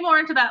 you'd be way more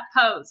into that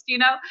post, you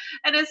know?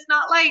 And it's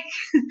not like,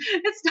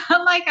 it's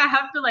not like I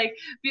have to like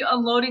be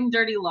unloading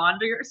dirty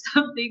laundry or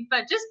something,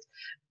 but just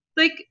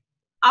like,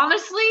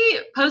 honestly,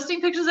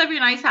 posting pictures of your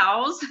nice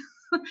house,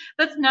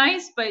 that's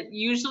nice, but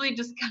usually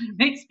just kind of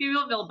makes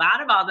people feel bad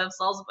about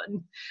themselves. But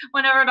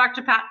whenever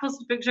Dr. Pat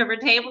posted a picture of her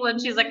table and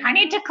she's like, I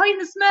need to clean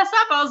this mess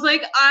up, I was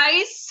like,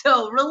 I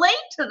so relate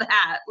to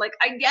that. Like,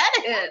 I get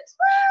it.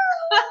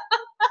 No,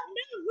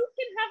 who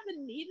can have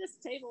the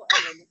neatest table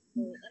ever?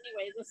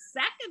 Anyway, the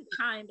second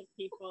kind of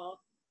people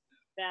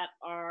that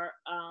are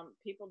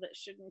people that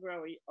shouldn't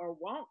grow or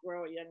won't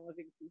grow a young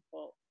living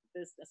people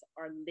business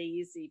are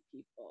lazy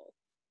people.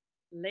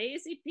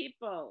 Lazy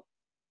people.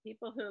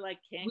 People who like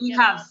can't We get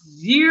have up.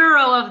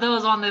 0 of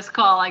those on this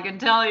call, I can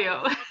tell you.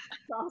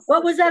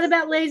 What was that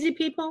about lazy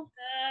people?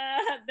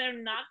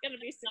 They're not going to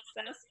be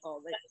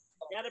successful. They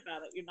forget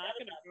about it. You're not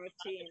going to grow a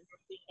team.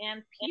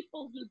 And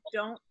people who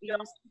don't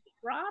use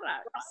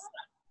products.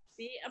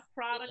 Be a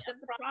product of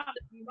the product.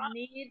 You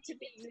need to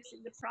be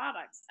using the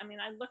products. I mean,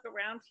 I look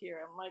around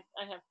here. I'm like,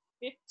 I have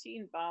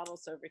 15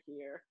 bottles over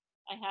here.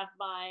 I have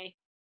my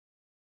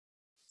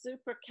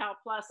Super Cal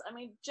Plus. I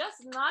mean, just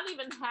not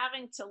even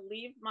having to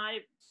leave my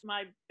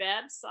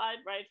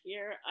bedside right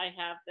here. I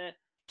have the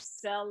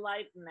Cell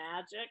Light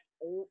Magic.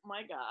 Oh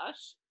my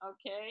gosh.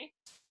 Okay.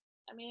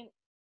 I mean,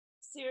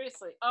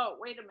 seriously. Oh,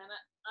 wait a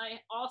minute. I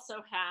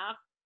also have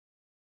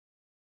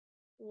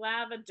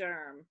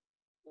Lavaderm.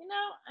 You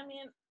know, I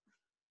mean,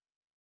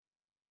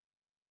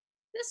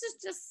 this is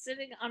just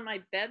sitting on my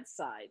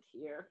bedside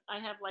here. I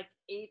have like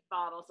 8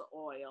 bottles of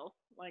oil.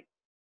 Like,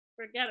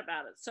 forget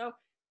about it. So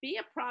be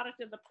a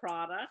product of the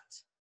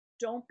product.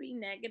 Don't be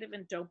negative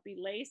and don't be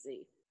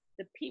lazy.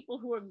 The people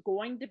who are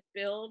going to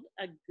build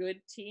a good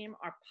team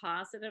are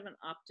positive and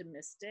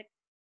optimistic,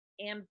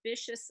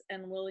 ambitious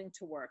and willing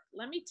to work.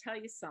 Let me tell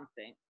you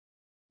something.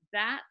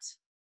 That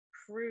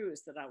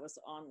cruise that I was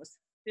on was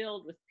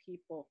filled with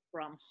people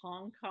from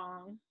Hong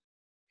Kong,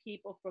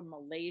 people from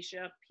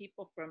Malaysia,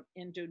 people from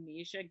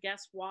Indonesia.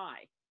 Guess why?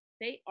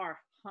 They are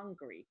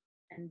hungry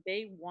and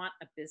they want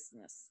a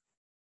business.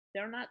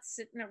 They're not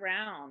sitting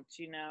around,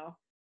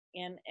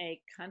 in a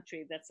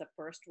country that's a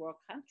first world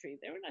country.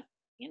 They're in a,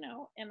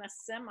 in a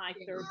semi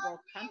third world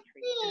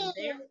country, and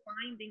they're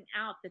finding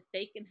out that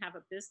they can have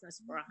a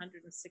business for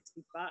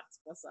 160 bucks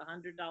plus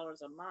 $100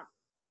 a month.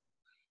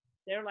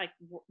 They're like,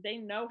 they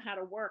know how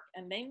to work,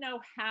 and they know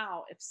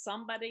how, if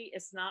somebody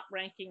is not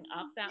ranking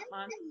up that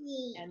month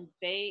and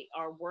they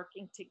are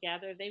working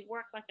together, they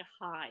work like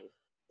a hive.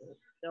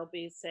 They'll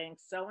be saying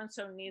so and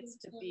so needs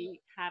to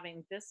be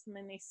having this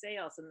many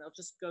sales, and they'll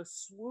just go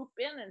swoop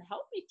in and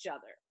help each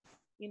other.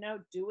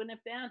 Do an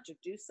event or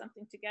do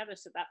something together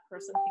so that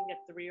person can get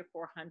 300 or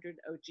 400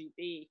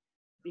 OGB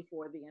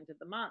before the end of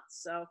the month.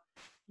 So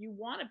you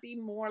want to be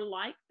more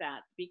like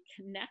that. Be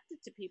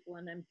connected to people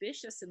and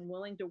ambitious and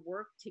willing to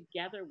work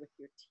together with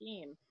your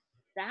team.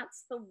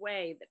 That's the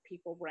way that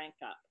people rank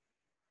up.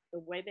 The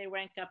way they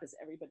rank up is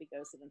everybody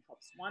goes in and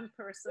helps one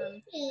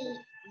person,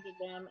 under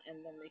them,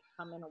 and then they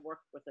come in and work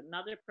with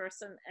another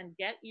person and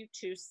get you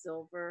to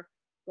silver,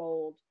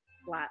 gold,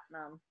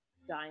 platinum,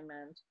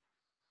 diamond,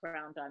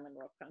 crown diamond,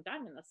 royal crown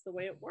diamond. That's the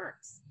way it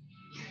works.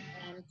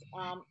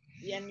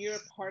 And you're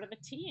part of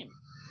a team.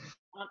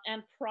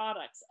 And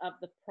products of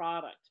the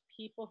product.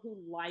 People who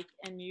like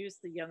and use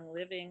the Young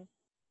Living,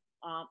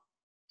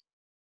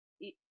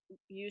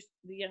 use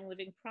the Young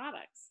Living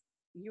products.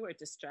 You are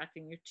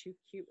distracting. You're too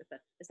cute with that.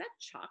 Is that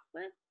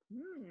chocolate?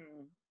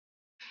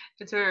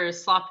 It's her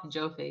sloppy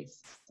Joe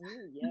face.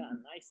 Oh, yeah,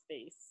 nice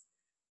face.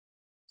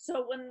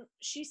 So when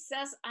she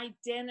says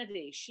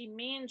identity, she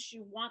means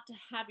you want to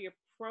have your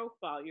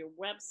profile, your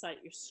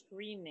website, your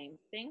screen name,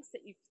 things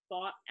that you've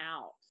thought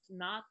out,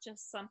 not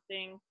just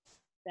something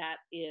that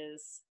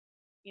is,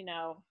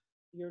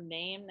 your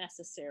name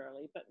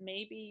necessarily, but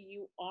maybe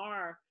you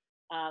are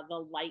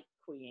the light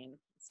queen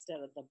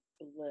instead of the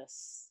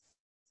bliss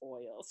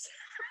oils.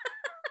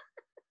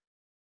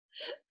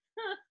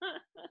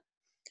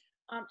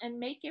 And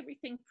make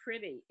everything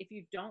pretty. If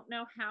you don't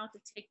know how to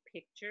take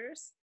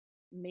pictures,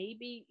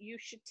 maybe you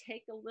should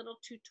take a little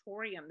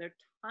tutorial. There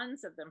are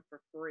tons of them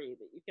for free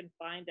that you can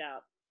find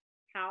out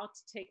how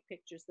to take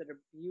pictures that are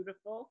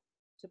beautiful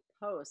to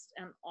post.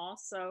 And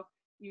also,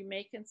 you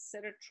may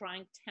consider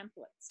trying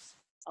templates.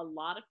 A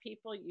lot of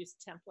people use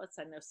templates.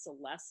 I know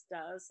Celeste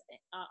does.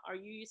 Are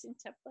you using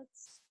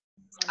templates?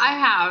 I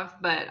have,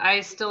 but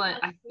I still like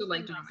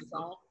doing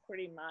myself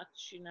pretty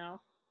much,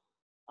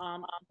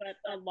 but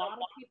a lot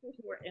of people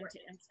who are into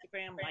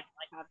Instagram like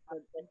have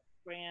the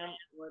Instagram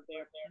or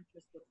their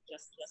Pinterest is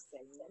just the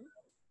same.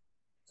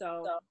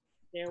 So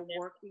they're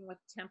working with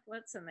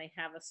templates and they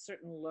have a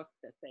certain look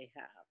that they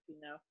have, you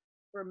know.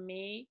 For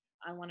me,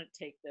 I want to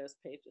take those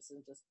pages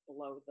and just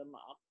blow them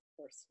up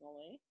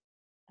personally.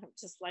 I'm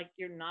just like,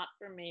 you're not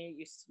for me.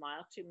 You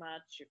smile too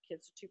much. Your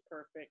kids are too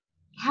perfect.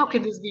 How Like,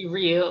 could this be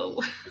real?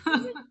 this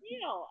isn't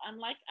real. I'm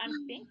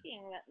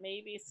thinking that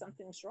maybe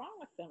something's wrong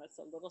with them. It's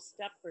a little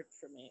Stepford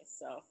for me.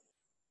 So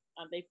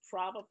they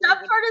probably That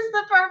part is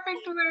the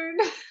perfect word.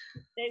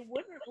 they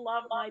wouldn't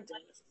love my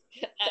desk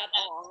at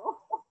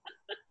all.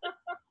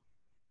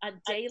 A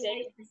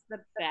daylight is the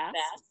best,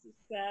 she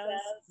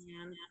says,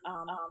 and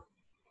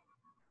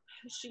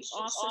she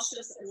also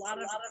says a lot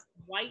of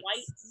white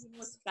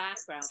seamless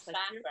backgrounds. Like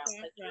your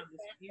background is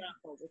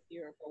beautiful with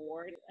your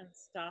board and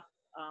stuff.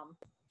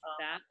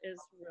 That is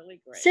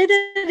really great. Say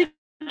that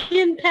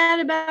again,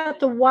 Pat, about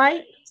the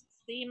white.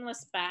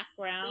 Seamless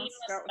backgrounds.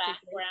 Start with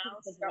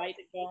the white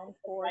going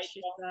for,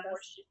 she says,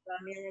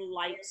 near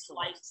light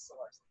source.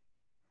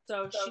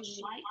 So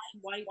she likes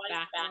white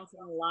backgrounds,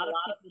 and a lot of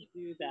people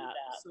do that.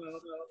 So,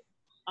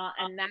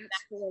 and that's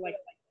for like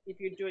if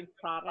you're doing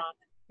product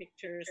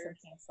pictures and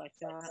things like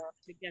that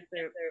to get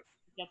them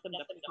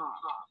to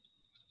pop.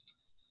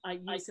 I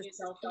use a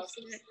selfie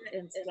stick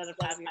instead of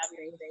having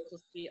your face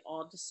just be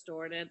all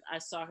distorted. I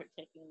saw her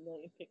taking a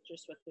million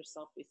pictures with her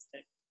selfie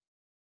stick.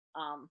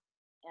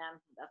 And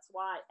that's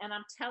why. And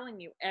I'm telling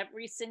you,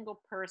 every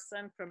single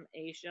person from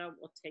Asia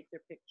will take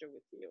their picture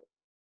with you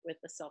with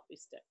the selfie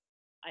stick.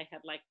 I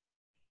had like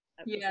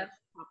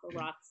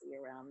paparazzi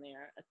around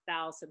there,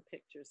 1,000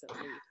 pictures at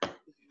least.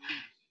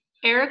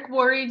 Eric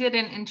Worre did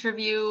an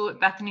interview.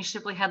 Bethany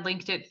Shipley had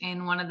linked it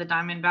in one of the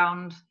Diamond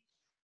Bound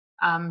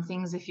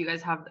things. If you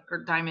guys have or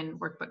Diamond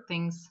workbook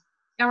things,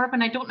 yeah,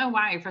 Robin. I don't know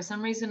why. For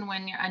some reason,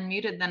 when you're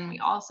unmuted, then we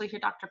also hear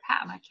Dr.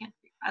 Pat, and I can't.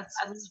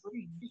 That's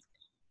weird.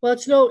 Well,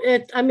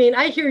 I mean,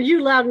 I hear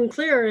you loud and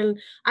clear, and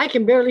I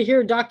can barely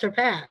hear Dr.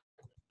 Pat.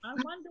 I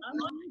wonder.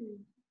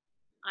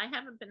 I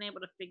haven't been able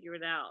to figure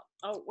it out.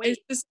 Oh, wait.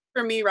 It's just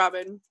for me,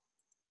 Robin.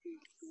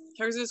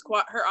 Hers is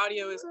her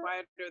audio is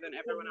quieter than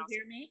everyone else.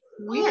 Hear me?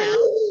 Weird.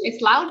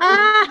 It's loud.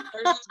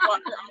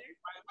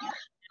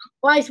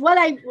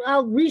 Well,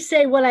 I'll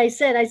re-say what I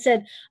said. I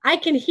said I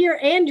can hear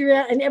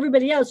Andrea and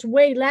everybody else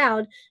way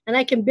loud, and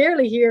I can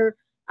barely hear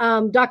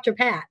Dr.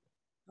 Pat.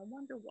 I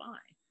wonder why.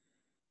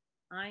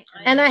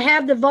 And I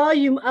have the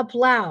volume up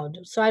loud,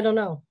 so I don't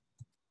know.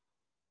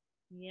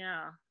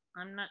 Yeah,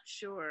 I'm not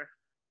sure.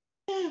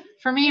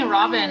 For me,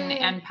 Robin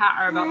and Pat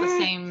are about the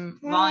same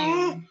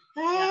volume.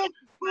 Yeah,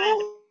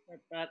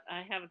 but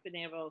I haven't been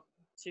able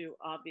to,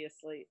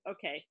 obviously.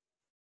 Okay.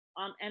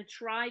 And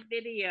try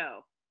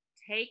video.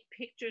 Take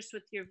pictures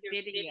with your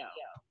video.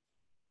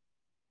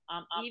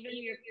 Even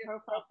your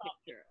profile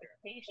picture.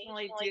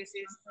 Occasionally do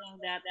something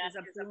that is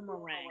a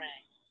boomerang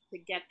to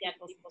get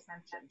people's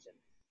attention.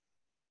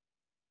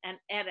 And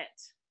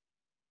edit.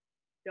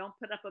 Don't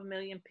put up 1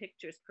 million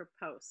pictures per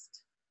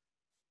post.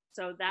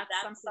 So that's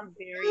something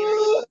very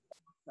important.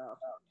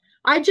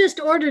 I just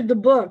ordered the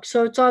book,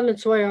 so it's on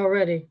its way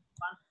already.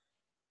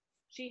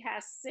 She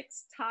has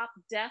 6 top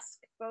desk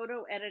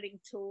photo editing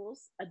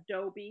tools: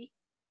 Adobe,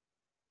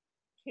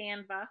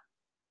 Canva.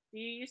 Do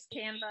you use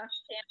Canva?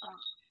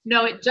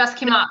 No, it just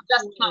came out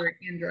for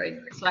Android,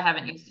 so I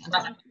haven't used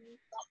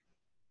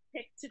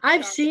it.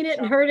 I've seen it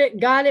and heard it,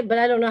 got it, but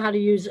I don't know how to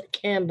use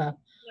Canva.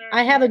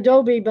 I have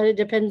Adobe, but it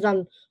depends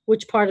on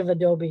which part of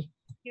Adobe.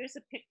 Here's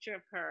a picture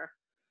of her.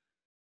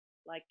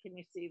 Like, can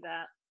you see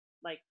that?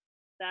 Like,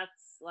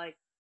 that's like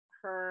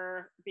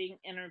her being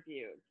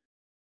interviewed.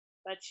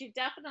 But she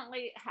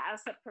definitely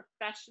has a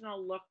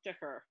professional look to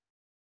her.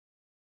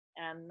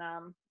 And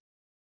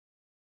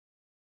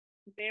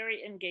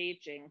very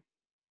engaging.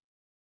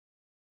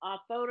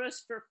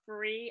 Photos for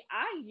free.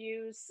 I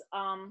use,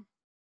 and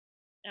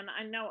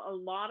I know a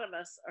lot of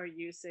us are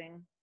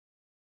using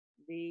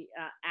the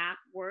app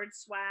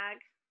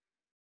WordSwag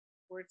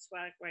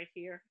right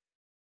here.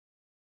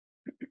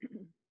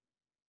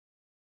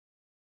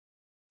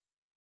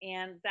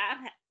 And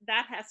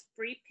that has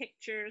free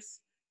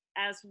pictures,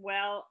 as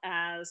well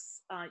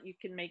as you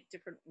can make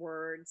different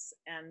words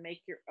and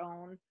make your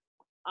own.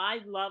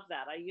 I love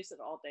that. I use it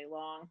all day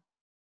long,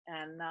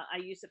 and I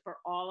use it for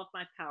all of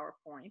my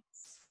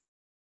PowerPoints.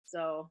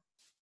 So,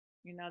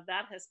 you know,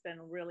 that has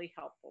been really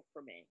helpful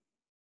for me.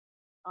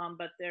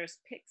 But there's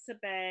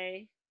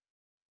Pixabay,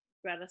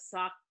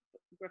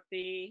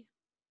 Gretaphotography,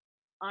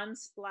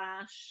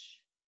 Unsplash,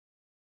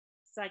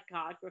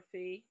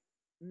 Psychography,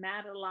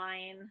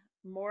 Madeline,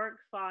 Morgue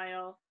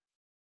File,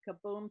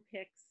 Kaboom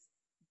Pics,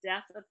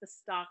 Death of the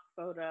Stock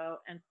Photo,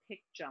 and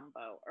Pic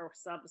Jumbo, or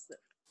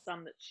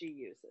some that she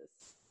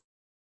uses.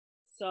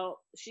 So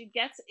she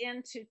gets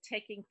into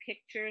taking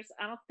pictures.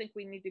 I don't think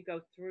we need to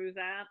go through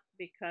that,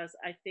 because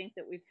I think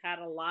that we've had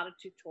a lot of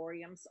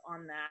tutorials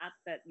on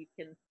that you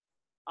can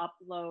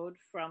upload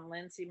from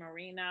Lindsay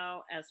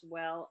Marino, as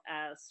well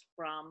as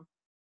from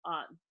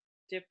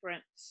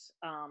different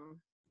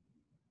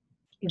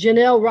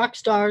Janelle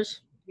Rockstars.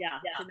 Yeah,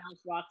 Janelle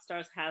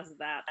Rockstars has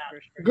that for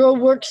sure. Girl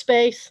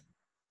Workspace.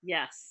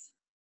 Yes.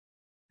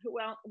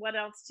 What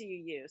else do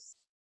you use?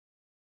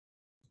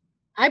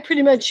 I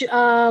pretty much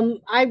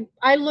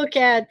I look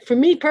at, for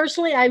me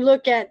personally, I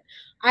look at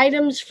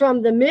items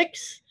from the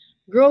mix,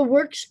 Grow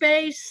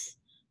Workspace,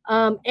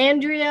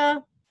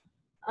 Andrea,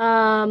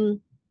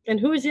 and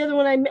who is the other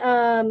one?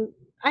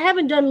 I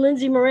haven't done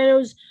Lindsay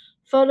Moreno's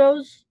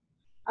photos.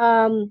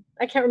 I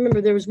can't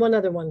remember. There was one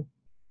other one.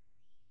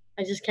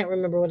 I just can't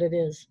remember what it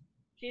is.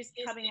 She's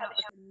coming out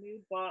with a new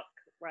book,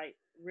 right,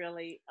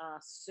 really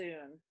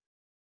soon,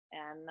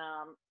 and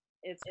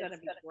it's going to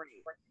be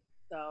great.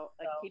 So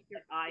keep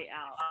your eye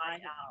out. I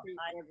have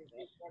pre-ordered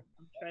it.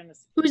 I'm trying to.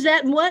 Who's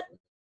that and what?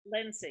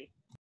 Lindsay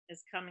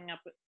is coming out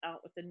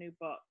with a new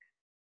book.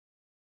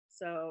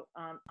 So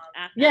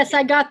yes,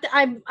 I got.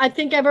 I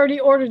think I've already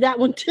ordered that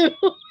one too.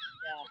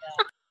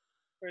 Yeah,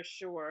 for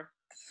sure.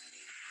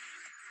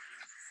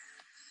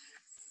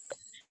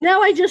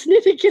 Now I just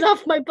need to get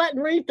off my butt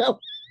and read them.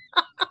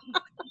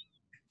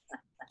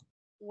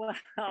 Well,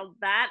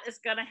 that is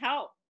going to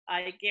help.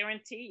 I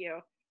guarantee you.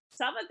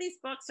 Some of these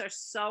books are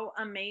so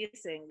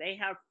amazing. They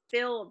have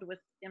filled with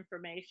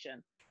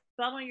information.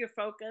 Follow Your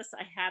Focus.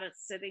 I had it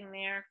sitting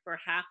there for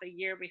half a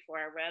year before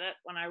I read it.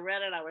 When I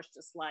read it, I was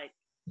just like.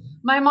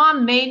 My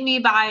mom made me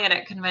buy it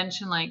at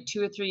convention like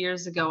 2 or 3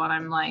 years ago. And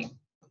I'm like,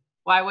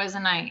 why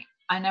wasn't I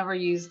never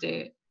used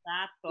it.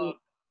 That book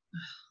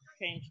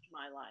changed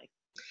my life.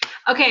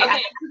 Okay. I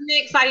have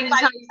something exciting to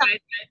tell you guys.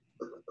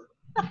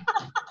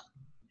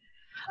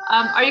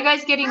 Are you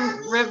guys getting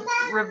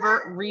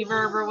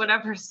reverb or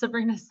whatever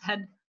Sabrina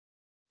said?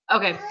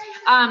 Okay.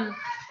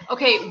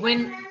 Okay.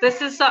 When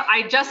this is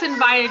I just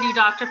invited you,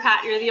 Dr.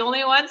 Pat. You're the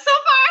only one so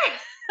far.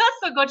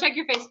 So go check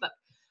your Facebook.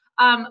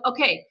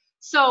 Okay.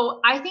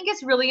 So I think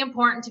it's really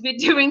important to be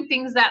doing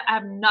things that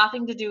have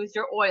nothing to do with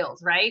your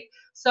oils, right?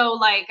 So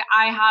like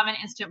I have an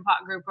Instant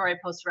Pot group where I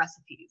post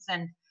recipes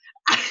and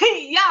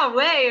yeah,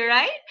 way,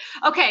 right?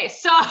 Okay.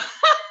 So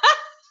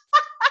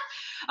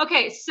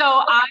okay.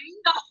 So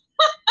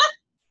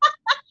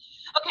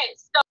okay,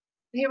 so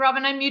hey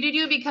Robin, I muted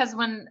you because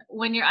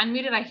when you're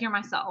unmuted, I hear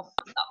myself.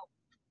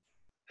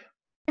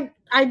 So.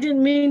 I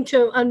didn't mean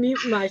to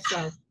unmute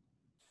myself.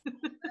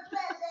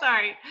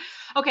 Sorry.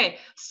 Okay,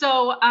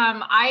 so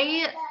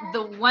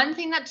the one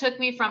thing that took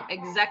me from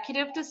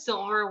executive to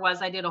silver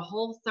was I did a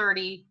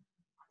Whole30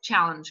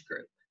 challenge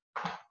group,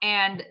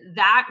 and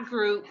that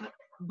group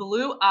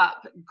blew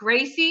up.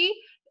 Gracie,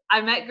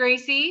 I met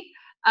Gracie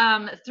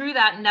through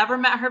that. Never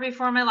met her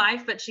before in my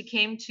life, but she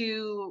came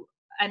to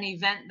an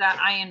event that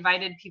I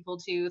invited people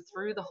to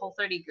through the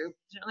Whole30 group.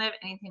 It didn't really have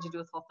anything to do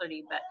with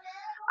Whole30, but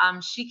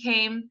she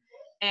came,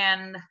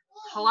 and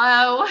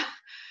hello,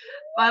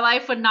 my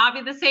life would not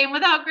be the same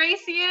without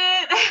Gracie in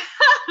it.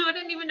 I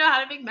wouldn't even know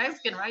how to make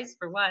Mexican rice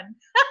for one.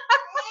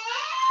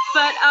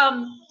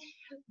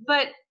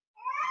 But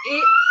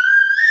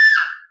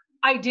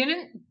I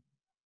didn't,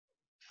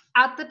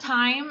 at the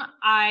time,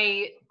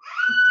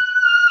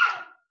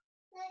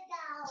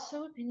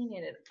 so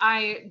opinionated.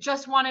 I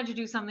just wanted to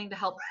do something to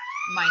help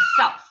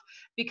myself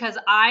because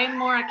I'm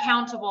more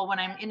accountable when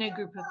I'm in a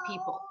group of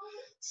people.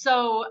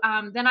 So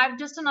then I've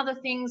just done other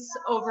things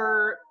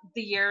over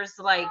the years,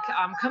 like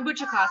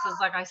kombucha classes,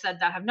 like I said,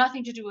 that have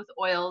nothing to do with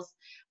oils.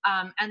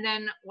 And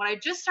then what I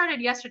just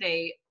started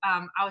yesterday,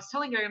 I was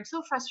telling Gary, I'm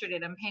so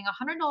frustrated. I'm paying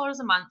 $100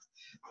 a month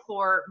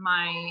for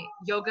my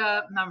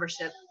yoga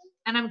membership,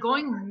 and I'm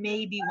going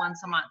maybe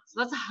once a month.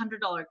 So that's $100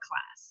 class.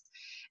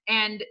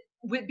 And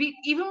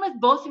even with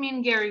both me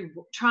and Gary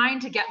trying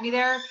to get me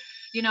there,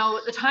 you know,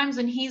 the times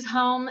when he's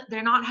home,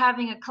 they're not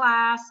having a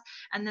class,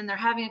 and then they're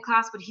having a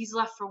class, but he's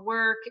left for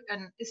work,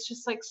 and it's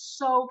just like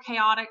so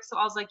chaotic. So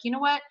I was like, you know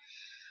what?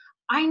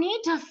 I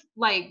need to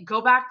like go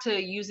back to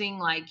using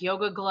like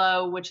Yoga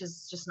Glow, which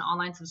is just an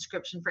online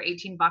subscription for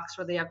 $18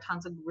 where they have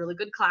tons of really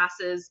good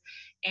classes,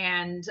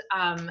 and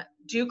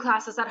do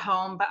classes at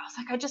home. But I was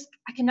like,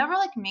 I can never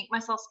like make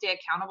myself stay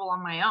accountable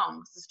on my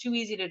own because it's too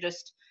easy to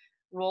just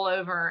roll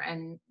over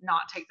and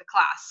not take the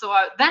class. So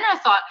then I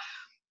thought,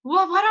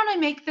 well, why don't I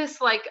make this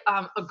like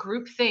a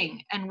group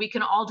thing and we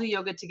can all do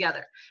yoga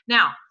together?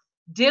 Now,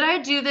 did I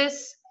do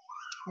this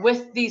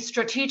with the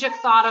strategic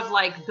thought of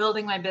like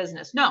building my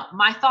business? No,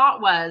 my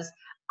thought was,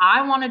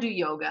 I want to do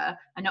yoga.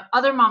 I know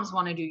other moms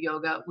want to do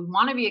yoga. We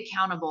want to be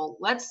accountable.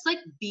 Let's like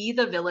be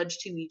the village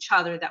to each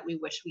other that we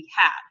wish we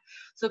had.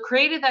 So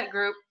created that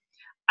group.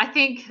 I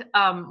think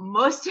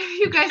most of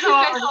you guys are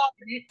already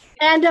in it.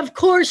 And of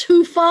course,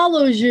 who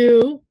follows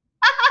you?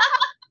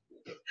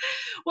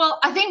 Well,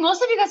 I think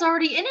most of you guys are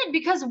already in it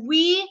because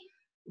we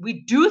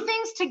do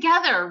things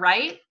together,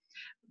 right?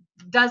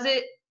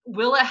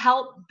 Will it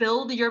help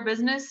build your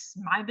business,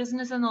 my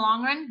business in the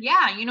long run?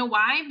 Yeah. You know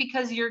why?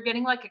 Because you're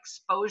getting like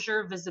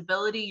exposure,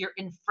 visibility. You're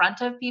in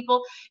front of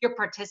people. You're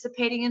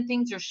participating in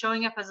things. You're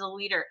showing up as a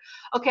leader.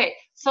 Okay.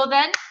 So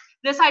then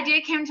this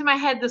idea came to my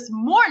head this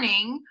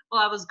morning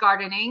while I was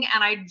gardening,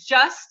 and I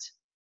just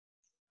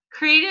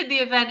created the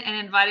event and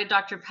invited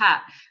Dr.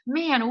 Pat.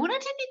 Man,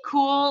 wouldn't it be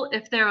cool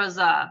if there was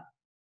a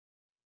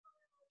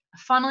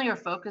funnel your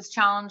focus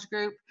challenge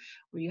group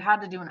where you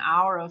had to do an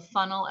hour of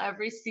funnel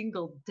every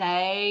single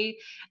day,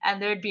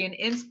 and there'd be an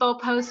inspo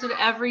posted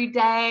every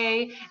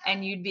day,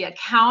 and you'd be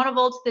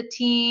accountable to the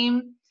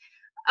team.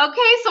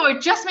 Okay, so I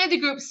just made the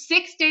group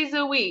 6 days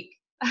a week.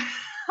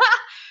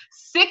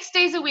 6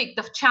 days a week.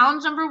 The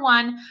challenge number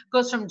 1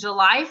 goes from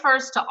July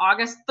 1st to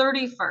August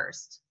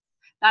 31st.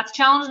 That's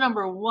challenge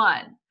number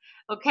 1.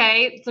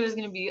 Okay, so there's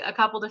going to be a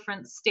couple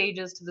different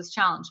stages to this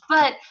challenge.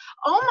 But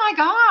oh my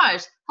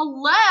gosh,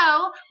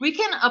 hello, we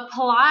can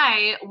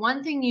apply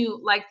one thing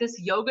you like, this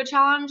yoga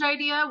challenge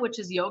idea, which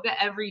is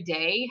yoga every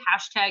day.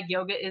 Hashtag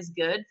yoga is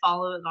good.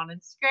 Follow it on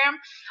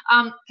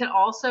Instagram. Can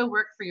also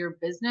work for your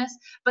business.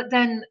 But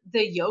then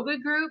the yoga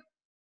group,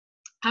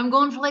 I'm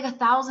going for like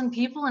 1,000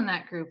 people in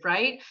that group,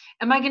 right?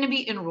 Am I going to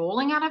be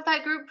enrolling out of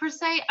that group per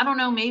se? I don't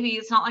know. Maybe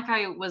it's not like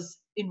I was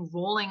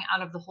enrolling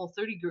out of the whole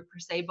 30 group per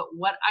se, but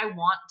what I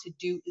want to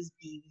do is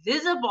be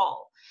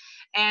visible.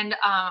 And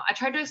I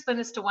tried to explain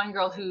this to one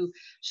girl who,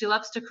 she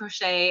loves to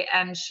crochet,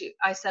 and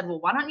I said, well,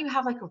 why don't you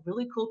have like a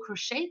really cool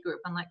crochet group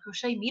and like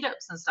crochet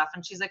meetups and stuff?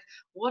 And she's like,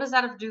 what does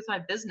that have to do with my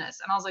business?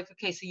 And I was like,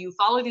 okay, so you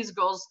follow these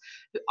girls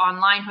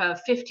online who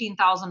have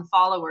 15,000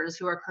 followers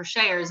who are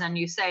crocheters, and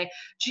you say,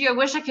 gee, I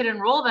wish I could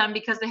enroll them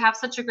because they have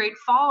such a great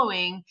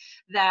following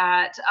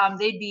that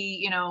they'd be,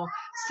 you know,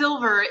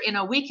 silver in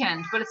a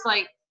weekend. But it's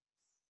like,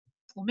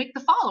 well, make the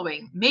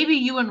following. Maybe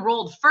you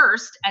enrolled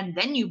first and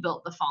then you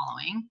built the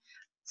following.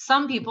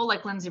 Some people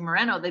like Lindsay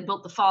Moreno, they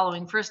built the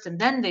following first and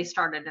then they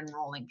started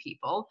enrolling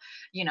people,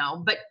 you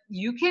know, but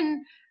you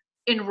can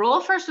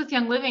enroll first with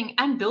Young Living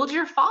and build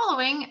your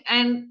following.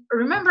 And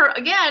remember,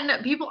 again,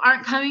 people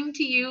aren't coming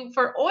to you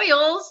for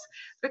oils.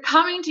 They're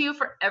coming to you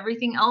for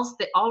everything else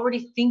they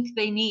already think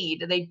they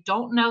need. They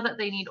don't know that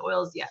they need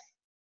oils yet.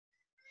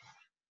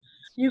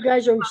 You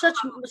guys are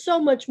so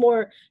much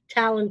more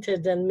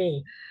talented than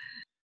me.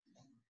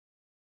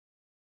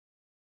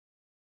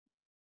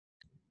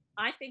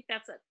 I think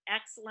that's an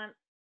excellent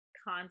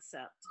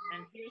concept.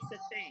 And here's the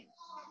thing.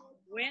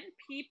 When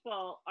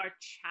people are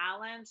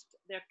challenged,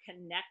 they're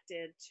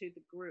connected to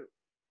the group.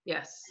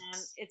 Yes.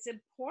 And it's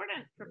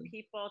important for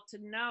people to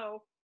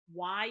know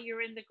why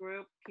you're in the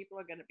group. People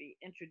are going to be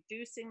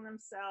introducing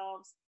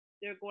themselves.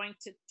 They're going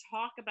to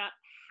talk about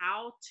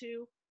how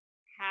to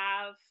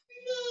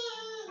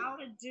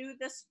do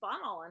this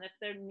funnel. And if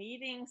they're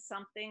needing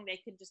something, they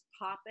can just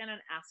pop in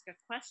and ask a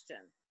question.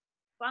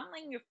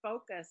 Funneling your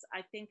focus,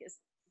 I think, is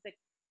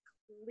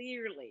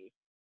clearly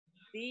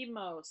the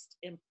most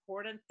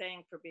important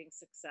thing for being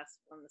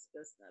successful in this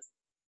business.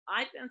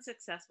 I've been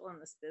successful in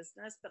this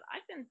business, but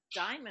I've been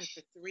diamond for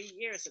 3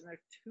 years, and there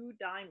are 2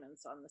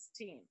 diamonds on this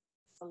team,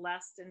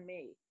 Celeste and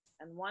me.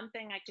 And one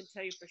thing I can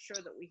tell you for sure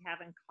that we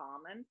have in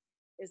common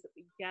is that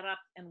we get up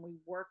and we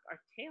work our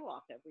tail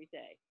off every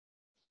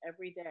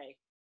day.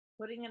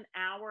 Putting an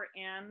hour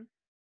in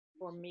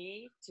for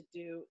me to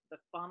do the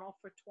funnel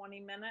for 20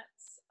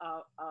 minutes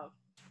of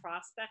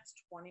prospects,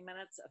 20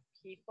 minutes of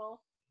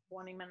people,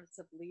 20 minutes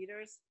of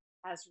leaders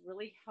has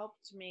really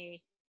helped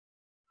me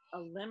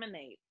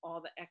eliminate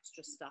all the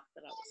extra stuff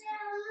that I was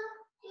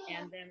doing.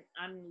 And then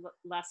I'm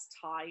less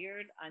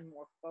tired, I'm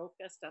more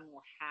focused, I'm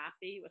more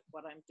happy with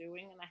what I'm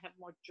doing, and I have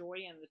more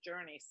joy in the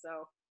journey.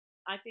 So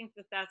I think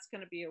that that's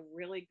going to be a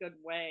really good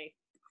way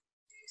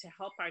to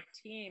help our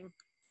team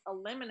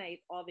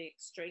eliminate all the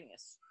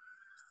extraneous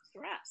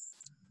stress.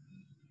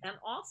 And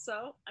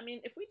also, I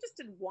mean, if we just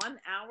did 1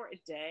 hour a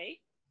day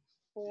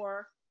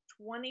for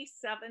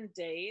 27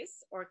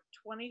 days or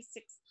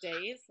 26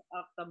 days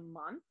of the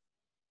month,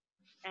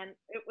 and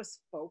it was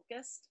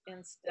focused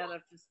instead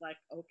of just like,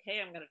 okay,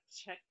 I'm going to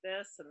check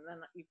this, and then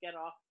you get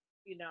off,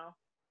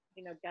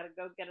 got to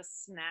go get a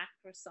snack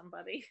for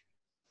somebody,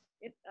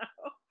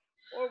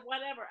 or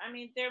whatever. I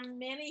mean, there are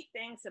many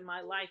things in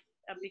my life,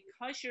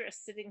 because you're a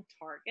sitting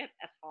target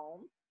at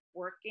home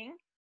working,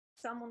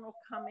 someone will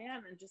come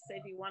in and just say,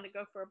 do you want to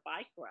go for a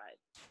bike ride?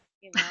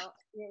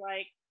 You're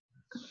like,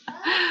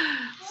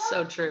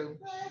 so true.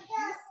 You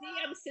see,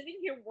 I'm sitting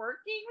here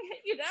working,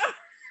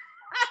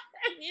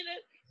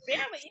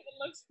 family even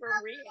looks for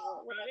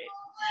real,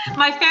 right?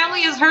 My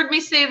family has heard me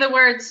say the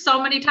words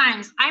so many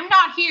times. I'm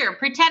not here.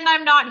 Pretend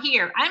I'm not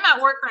here. I'm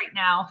at work right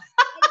now.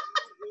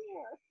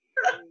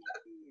 I'm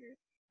here.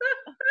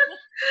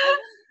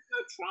 Go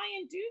try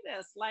and do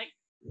this. Like,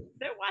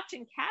 they're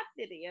watching cat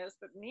videos,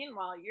 but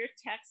meanwhile, you're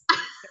texting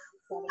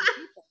 57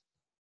 people.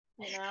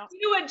 You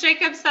know what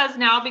Jacob says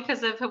now,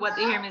 because of what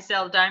they hear me say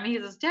all the time? He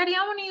says, Daddy,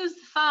 I want to use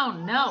the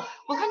phone. No.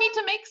 Well, I need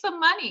to make some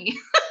money.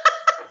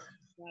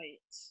 Right.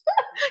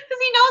 Because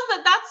he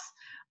knows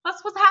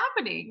that's what's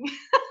happening.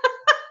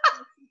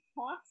 He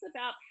talks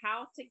about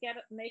how to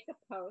make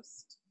a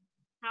post,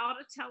 how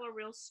to tell a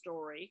real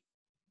story,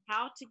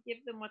 how to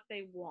give them what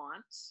they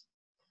want.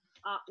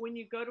 When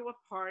you go to a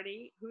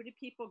party, who do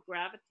people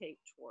gravitate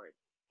toward?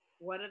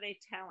 What are they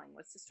telling?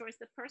 What's the stories?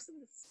 The person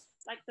that's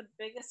like the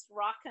biggest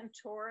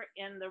raconteur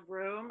in the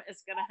room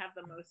is going to have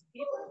the most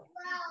people.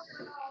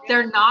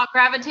 They're not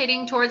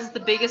gravitating towards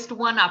the biggest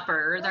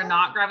one-upper. They're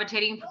not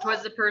gravitating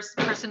towards the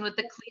person with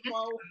the cleanest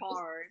So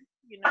hard.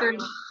 You know, They're-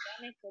 you're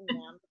running from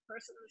them. The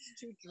person who's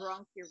too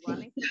drunk, you're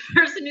running from the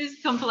person who's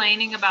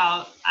complaining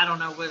about, I don't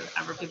know,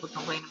 whatever people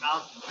complain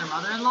about their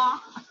mother-in-law.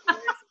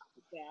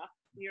 death.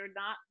 You're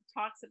not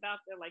talks about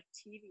their like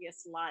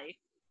tedious life.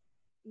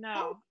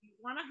 No, you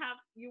want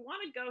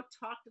to go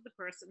talk to the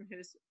person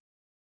who's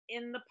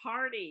in the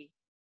party,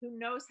 who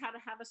knows how to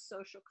have a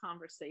social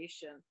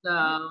conversation.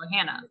 So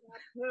Hannah.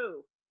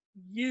 Who?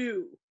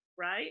 You,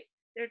 right?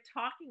 They're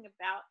talking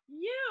about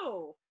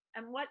you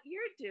and what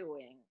you're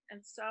doing.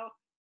 And so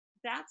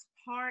that's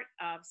part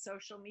of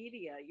social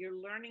media. You're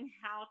learning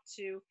how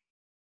to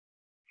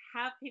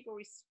have people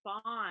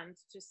respond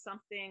to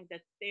something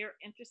that they're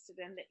interested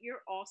in that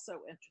you're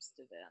also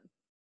interested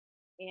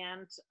in.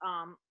 And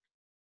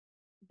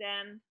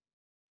then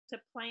to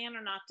plan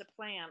or not to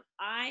plan.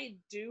 I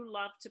do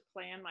love to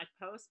plan my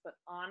posts, but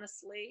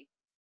honestly,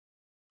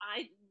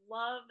 I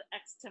love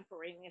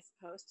extemporaneous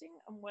posting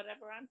on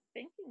whatever I'm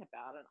thinking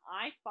about. And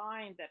I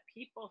find that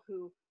people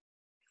who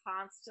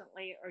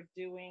constantly are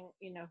doing,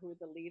 who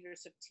are the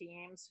leaders of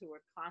teams, who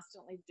are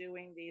constantly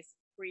doing these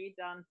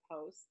pre-done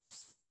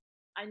posts,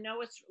 I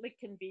know it's really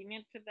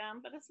convenient for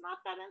them, but it's not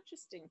that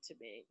interesting to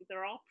me.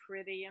 They're all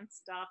pretty and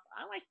stuff.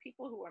 I like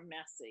people who are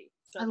messy.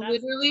 So I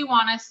literally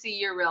want to see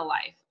your real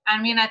life. I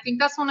mean, I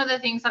think that's one of the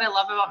things that I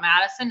love about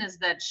Madison is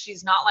that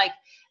she's not like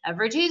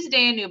every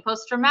Tuesday a new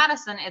post from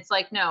Madison. It's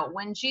like, no,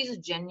 when she's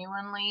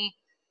genuinely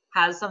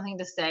has something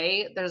to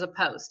say, there's a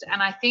post.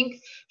 And I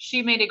think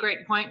she made a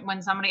great point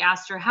when somebody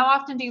asked her, how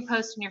often do you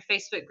post in your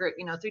Facebook group?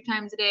 3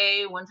 times a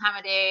day, 1 time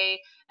a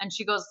day. And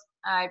she goes,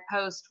 I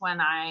post when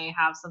I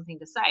have something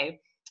to say,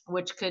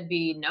 which could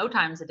be no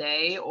times a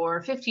day or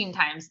 15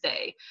 times a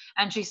day.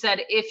 And she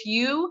said, if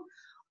you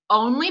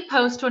only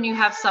post when you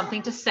have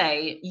something to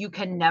say, you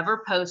can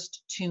never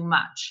post too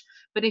much.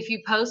 But if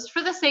you post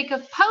for the sake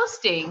of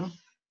posting,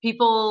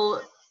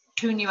 people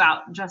tune you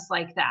out just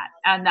like that.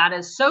 And that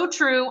is so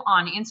true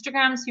on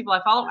Instagrams. People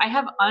I follow, I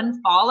have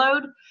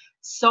unfollowed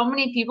so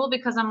many people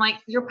because I'm like,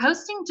 you're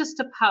posting just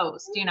to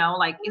post,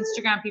 like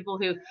Instagram people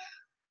who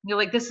you're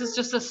like, this is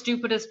just the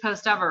stupidest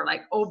post ever.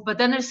 Like, oh, but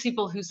then there's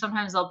people who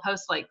sometimes they'll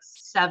post like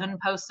 7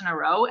 posts in a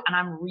row and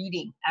I'm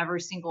reading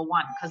every single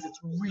one because it's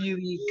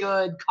really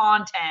good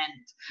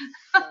content.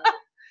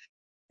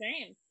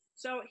 Same.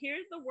 So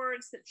here's the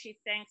words that she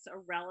thinks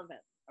are relevant.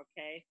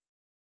 Okay.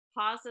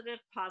 Positive,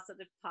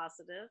 positive,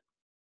 positive,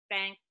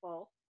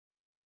 thankful,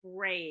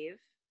 brave.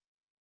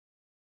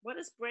 What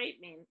does brave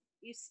mean?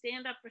 You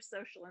stand up for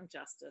social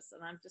injustice.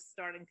 And I'm just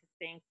starting to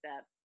think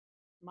that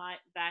my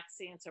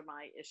vaccines are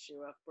my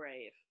issue of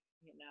brave.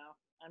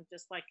 I'm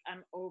just like,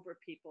 I'm over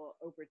people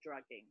over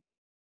drugging.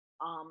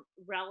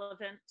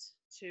 Relevant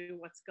to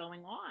what's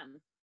going on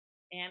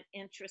and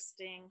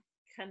interesting,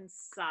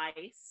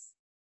 concise.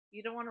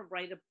 You don't want to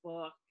write a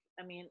book.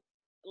 I mean,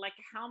 like,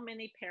 how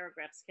many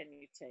paragraphs can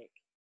you take?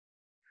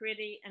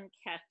 Pretty and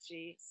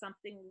catchy,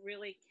 something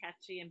really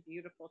catchy and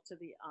beautiful to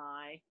the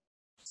eye.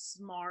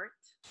 Smart.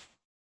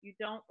 You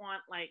don't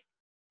want like,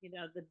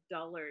 the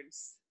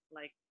dullards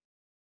like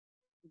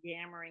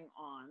yammering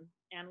on.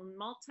 And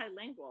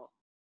multilingual.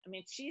 I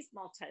mean, she's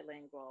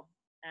multilingual.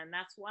 And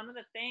that's one of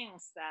the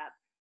things that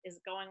is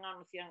going on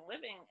with Young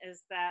Living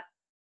is that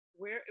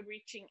we're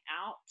reaching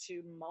out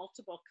to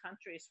multiple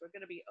countries. We're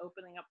going to be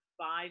opening up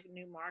 5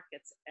 new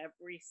markets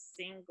every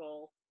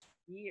single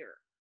year.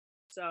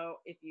 So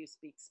if you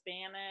speak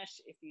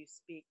Spanish, if you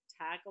speak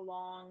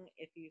Tagalong,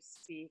 if you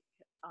speak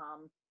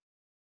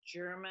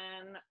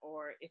German,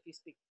 or if you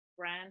speak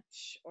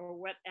French, or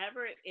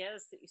whatever it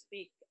is that you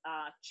speak,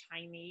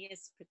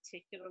 Chinese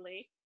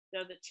particularly,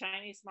 though the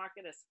Chinese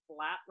market is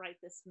flat right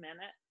this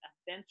minute,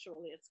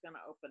 eventually it's going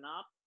to open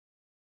up.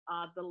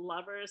 The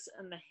lovers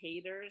and the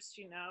haters,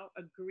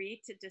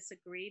 agree to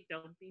disagree,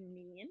 don't be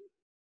mean,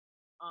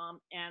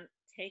 and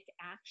take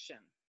action.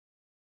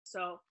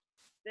 So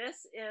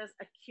this is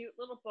a cute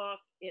little book.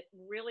 It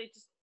really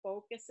just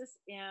focuses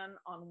in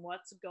on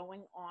what's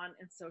going on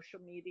in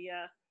social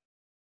media,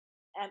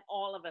 and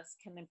all of us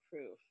can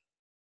improve.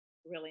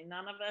 Really,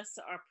 none of us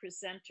are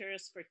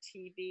presenters for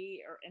TV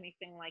or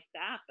anything like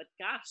that, but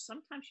gosh,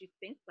 sometimes you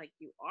think like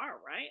you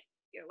are, right?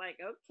 You're like,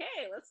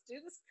 okay, let's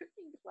do this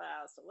cooking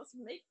class, or let's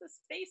make this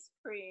face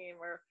cream,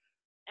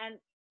 and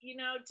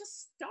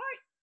just start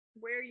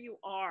where you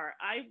are.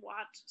 I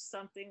watched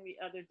something the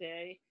other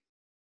day.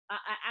 I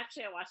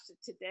watched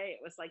it today.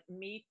 It was like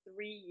me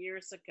 3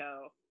 years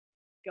ago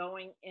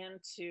going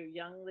into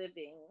Young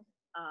Living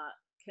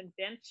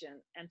convention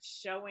and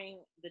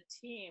showing the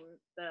team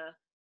the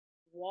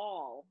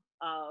wall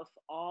of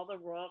all the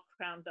Royal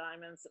Crown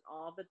diamonds and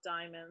all the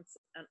diamonds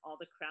and all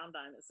the crown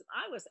diamonds. And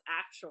I was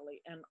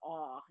actually in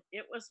awe.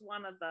 It was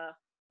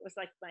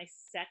like my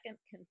second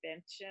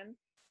convention.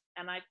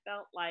 And I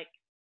felt like,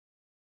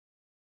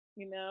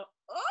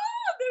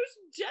 there's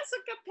there's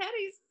Jessica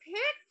Petty's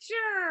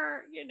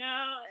picture, you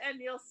know, and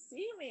you'll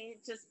see me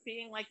just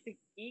being like the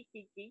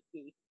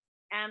geeky.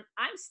 And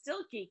I'm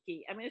still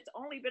geeky. I mean, it's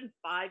only been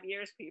 5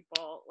 years,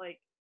 people. Like,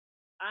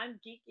 I'm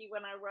geeky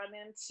when I run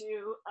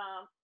into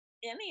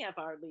any of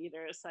our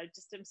leaders. I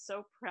just am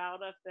so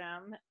proud of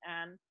them.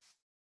 And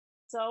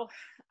so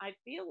I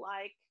feel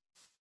like,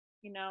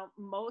 you know,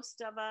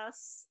 most of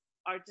us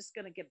are just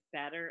going to get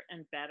better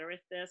and better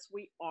at this.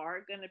 We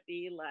are going to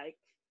be like,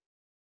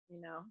 you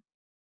know,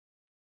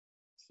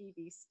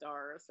 TV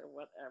stars or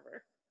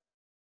whatever.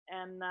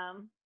 And,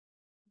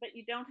 but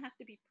you don't have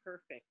to be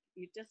perfect.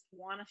 You just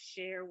want to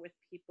share with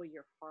people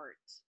your heart.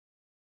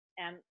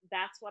 And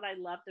that's what I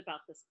loved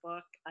about this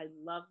book. I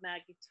love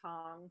Maggie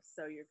Tong,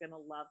 so you're going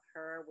to love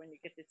her when you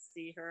get to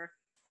see her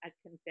at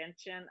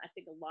convention. I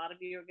think a lot of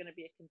you are going to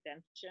be at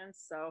convention,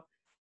 so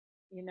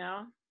you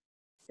know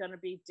it's going to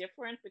be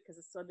different because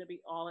it's going to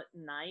be all at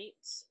night.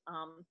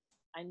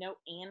 I know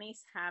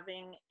Annie's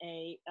having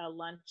a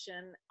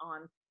luncheon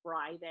on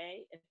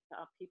Friday. If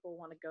people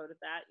want to go to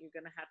that, you're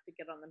going to have to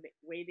get on the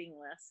waiting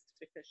list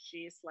because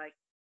she's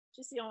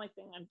the only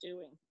thing I'm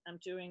doing. I'm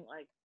doing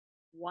like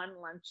one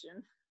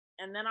luncheon,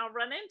 and then I'll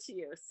run into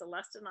you.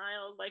 Celeste and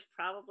I'll like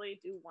probably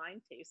do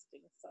wine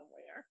tasting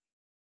somewhere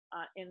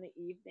in the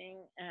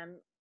evening, and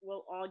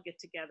we'll all get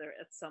together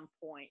at some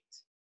point.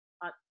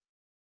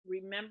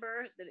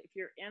 Remember that if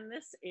you're in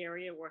this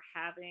area, we're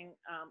having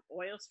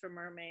oils for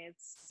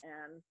mermaids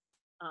and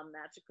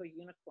magical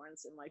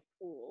unicorns in my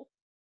pool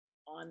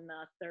on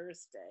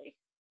Thursday.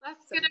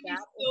 That's gonna be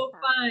so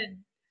fun.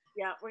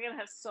 Yeah, we're gonna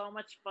have so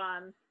much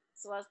fun.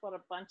 Celeste bought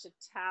a bunch of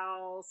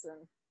towels,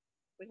 and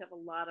we have a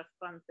lot of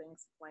fun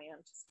things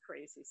planned, just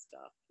crazy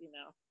stuff, you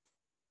know.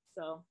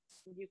 So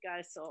you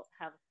guys will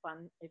have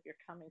fun if you're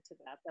coming to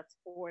that. That's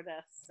 4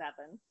 to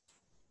 7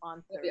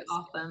 on Thursday. That'd be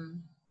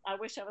awesome. I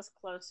wish I was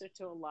closer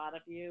to a lot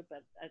of you,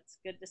 but it's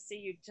good to see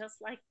you just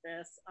like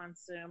this on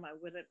Zoom. I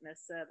wouldn't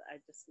miss it. I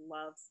just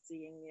love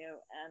seeing you.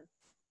 And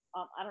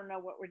I don't know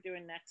what we're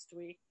doing next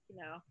week. You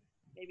know,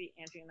 maybe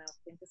Andrea and I'll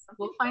think of something.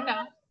 We'll find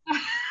out.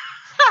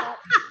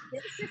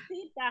 Give us your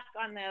feedback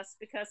on this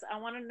because I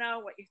want to know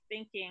what you're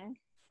thinking.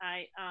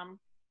 I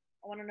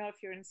want to know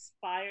if you're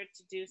inspired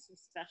to do some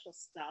special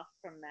stuff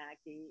from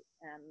Maggie,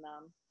 and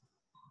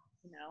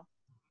you know,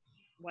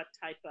 what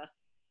type of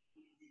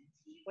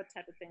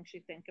things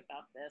you think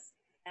about this,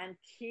 and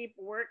keep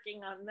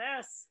working on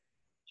this.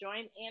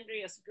 Join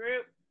Andrea's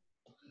group.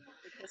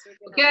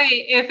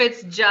 Okay, if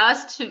it's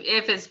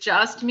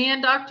just me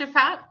and Dr.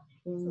 Pat,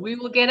 we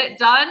will get it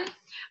done.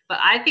 But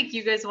I think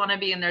you guys want to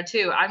be in there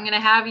too. I'm going to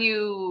have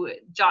you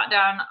jot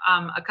down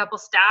a couple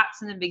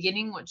stats in the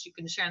beginning, which you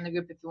can share in the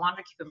group if you want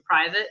to keep them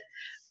private.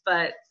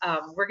 But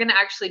we're going to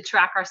actually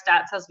track our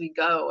stats as we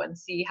go and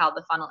see how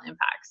the funnel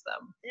impacts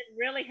them. It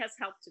really has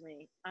helped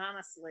me,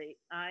 honestly.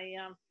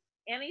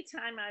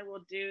 Anytime I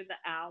will do the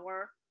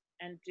hour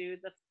and do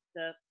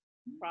the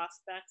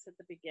prospects at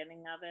the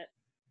beginning of it,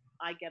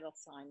 I get a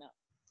sign up.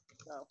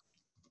 So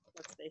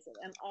let's face it.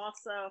 And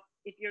also,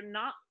 if you're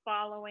not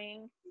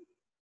following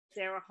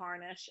Sarah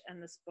Harnish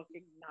and this book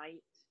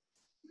Ignite,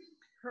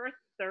 her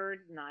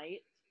third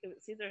night,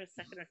 it's either her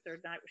second or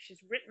third night,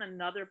 she's written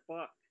another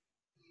book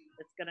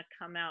that's going to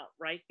come out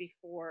right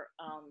before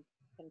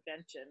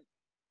convention.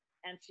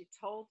 And she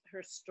told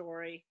her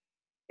story.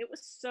 It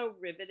was so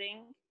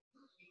riveting.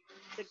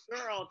 The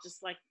girl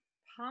just like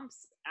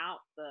pumps out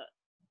the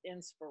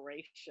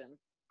inspiration.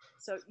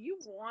 So you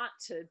want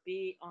to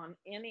be on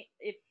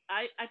if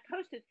I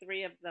posted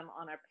 3 of them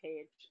on our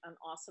page on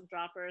Awesome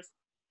Droppers.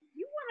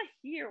 You want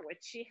to hear what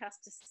she has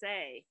to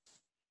say.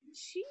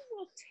 She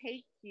will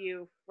take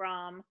you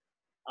from,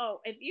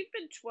 if you've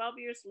been 12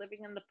 years living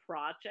in the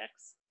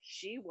projects,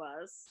 she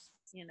was,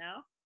 you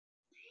know,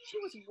 she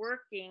was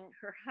working.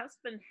 Her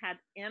husband had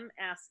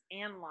MS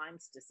and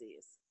Lyme's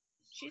disease.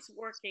 She's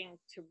working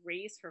to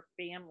raise her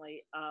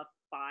family of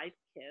 5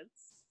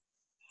 kids.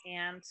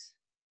 And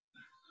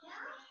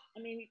I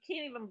mean, you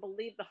can't even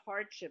believe the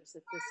hardships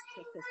that this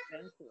chick has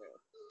been through.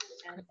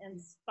 And in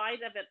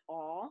spite of it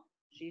all,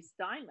 she's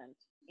diamond.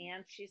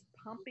 And she's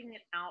pumping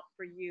it out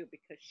for you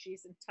because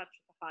she's in touch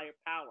with a higher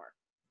power.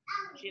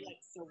 She like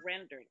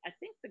surrendered. I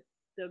think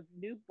the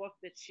new book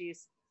that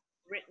she's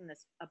written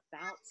is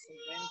about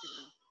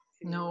surrendering.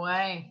 No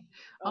way.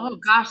 Oh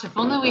gosh, if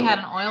only we had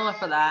an oiler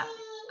for that.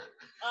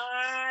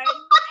 I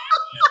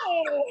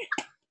know.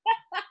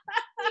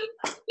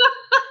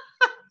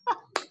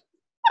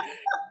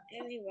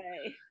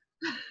 Anyway,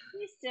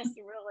 she's just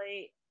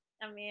really,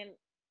 I mean,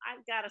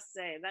 I've got to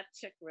say, that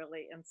chick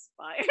really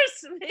inspires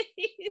me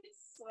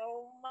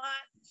so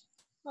much.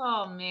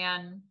 Oh,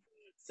 man.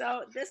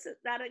 So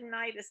that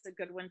Ignite is a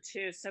good one,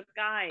 too. So,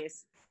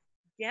 guys,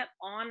 get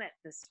on it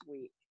this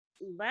week.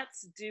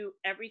 Let's do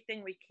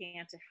everything we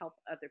can to help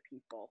other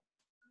people.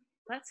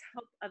 Let's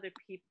help other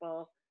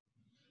people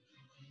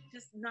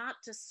just not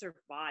to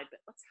survive, but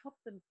let's help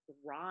them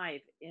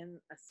thrive in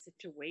a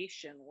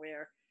situation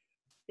where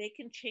they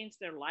can change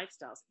their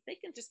lifestyles. They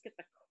can just get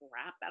the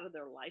crap out of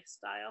their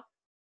lifestyle.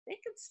 they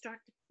can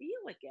start to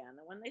feel again.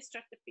 And when they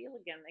start to feel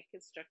again, they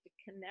can start to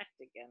connect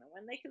again. And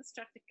when they can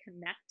start to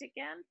connect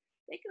again,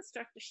 they can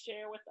start to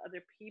share with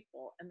other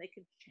people and they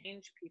can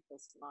change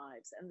people's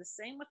lives. And the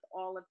same with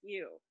all of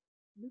you.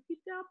 Look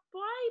at that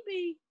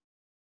baby.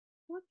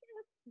 Look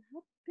at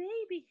that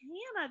baby,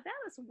 Hannah.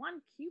 That is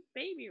one cute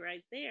baby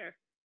right there.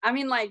 I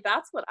mean, like,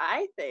 that's what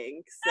I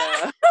think. So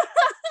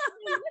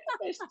Look at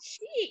those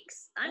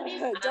cheeks. I mean,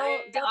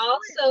 don't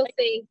also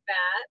think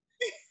that.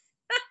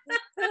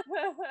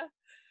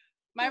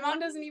 My mom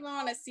doesn't even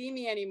want to see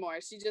me anymore.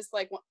 She just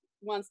like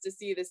wants to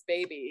see this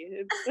baby.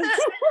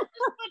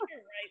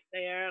 right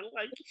there.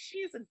 Like,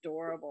 she's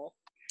adorable.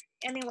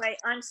 Anyway,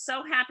 I'm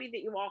so happy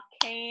that you all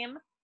came,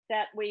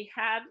 that we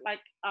had like,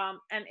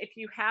 and if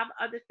you have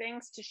other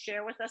things to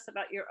share with us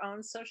about your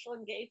own social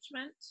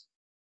engagement,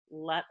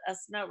 let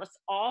us know. Let's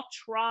all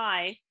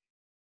try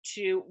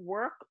to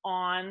work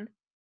on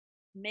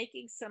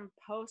making some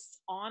posts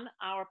on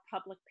our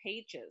public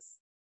pages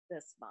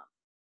this month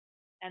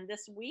and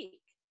this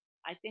week.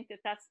 I think that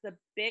that's the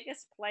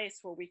biggest place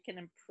where we can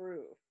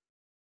improve,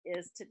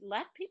 is to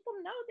let people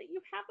know that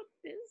you have a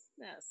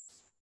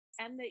business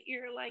and that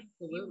you're like,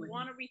 Absolutely. you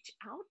want to reach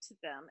out to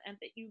them and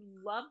that you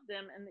love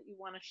them and that you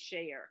want to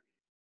share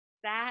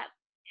that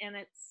in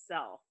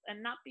itself,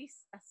 and not be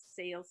a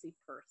salesy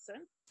person.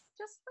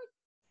 Just like,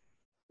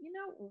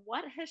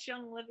 what has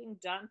Young Living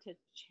done to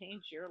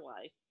change your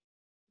life?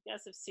 You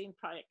guys have seen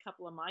probably a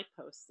couple of my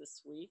posts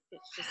this week.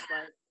 It's just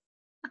like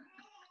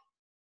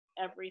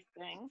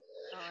everything.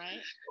 All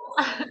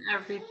right.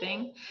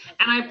 Everything.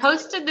 And I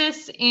posted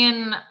this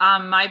in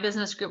my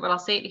business group, but I'll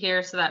say it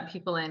here so that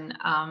people in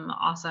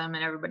Awesome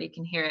and everybody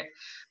can hear it.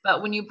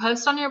 But when you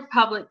post on your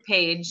public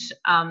page,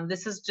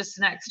 this is just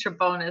an extra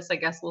bonus, I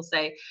guess we'll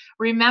say.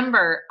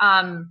 Remember,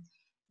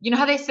 you know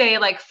how they say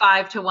like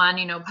 5 to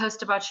 1,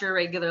 post about your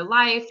regular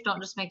life.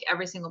 Don't just make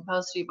every single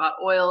post be about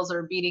oils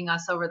or beating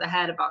us over the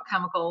head about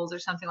chemicals or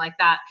something like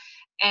that.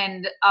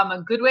 And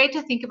a good way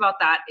to think about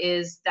that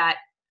is that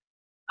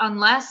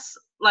unless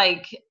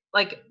like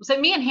so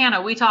me and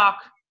Hannah, we talk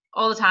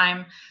all the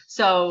time.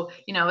 So,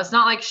 it's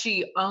not like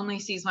she only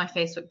sees my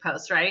Facebook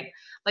posts, right?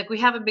 Like we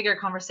have a bigger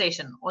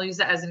conversation. I'll use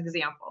that as an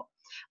example.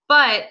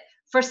 But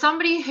for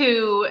somebody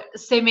who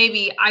say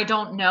maybe I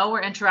don't know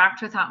or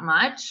interact with that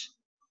much,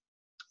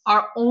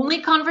 our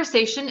only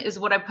conversation is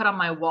what I put on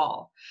my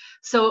wall.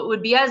 So it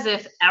would be as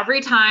if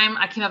every time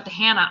I came up to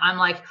Hannah, I'm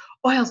like,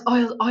 oils,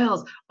 oils,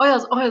 oils,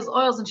 oils, oils,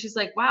 oils. And she's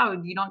like, wow,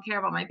 you don't care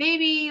about my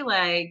baby.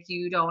 Like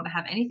you don't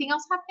have anything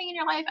else happening in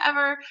your life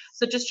ever.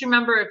 So just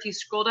remember, if you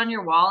scroll down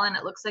your wall and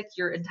it looks like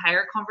your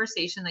entire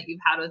conversation that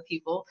you've had with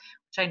people,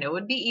 which I know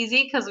would be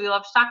easy because we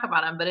love to talk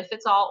about them. But if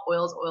it's all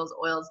oils, oils,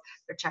 oils,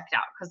 they're checked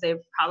out because they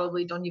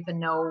probably don't even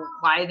know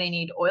why they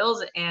need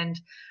oils. And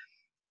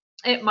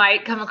it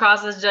might come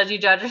across as judgy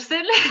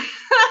Judgerson.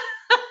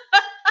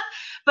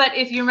 But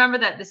if you remember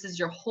that this is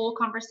your whole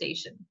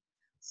conversation,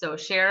 so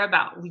share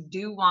about, we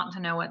do want to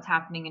know what's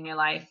happening in your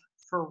life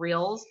for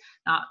reals,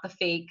 not the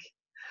fake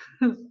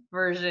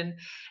version.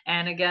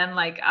 And again,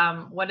 like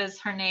what is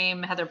her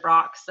name? Heather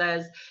Brock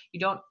says,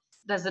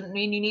 doesn't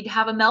mean you need to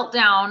have a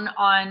meltdown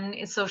on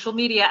social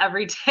media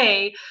every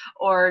day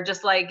or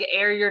just like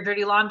air your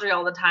dirty laundry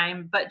all the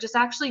time, but just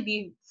actually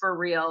be for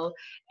real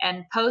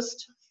and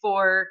post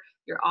for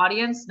your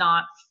audience,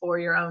 not for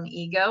your own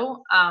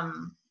ego.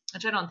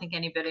 Which I don't think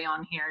anybody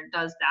on here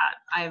does that.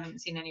 I haven't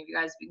seen any of you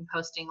guys being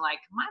posting like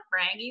my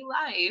braggy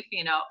life,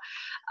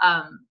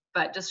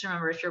 but just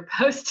remember, if you're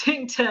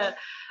posting to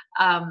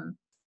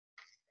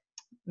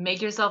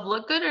make yourself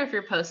look good, or if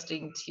you're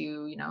posting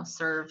to,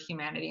 serve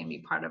humanity and be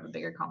part of a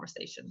bigger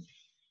conversation.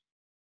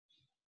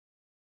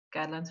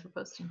 Guidelines for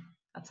posting.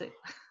 That's it.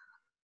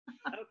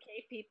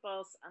 Okay,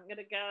 peoples, I'm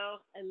gonna go.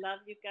 I love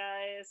you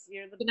guys.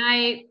 You're the Good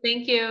night.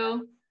 Thank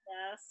you.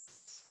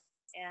 best.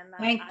 And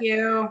Thank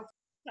you.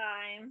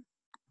 Time.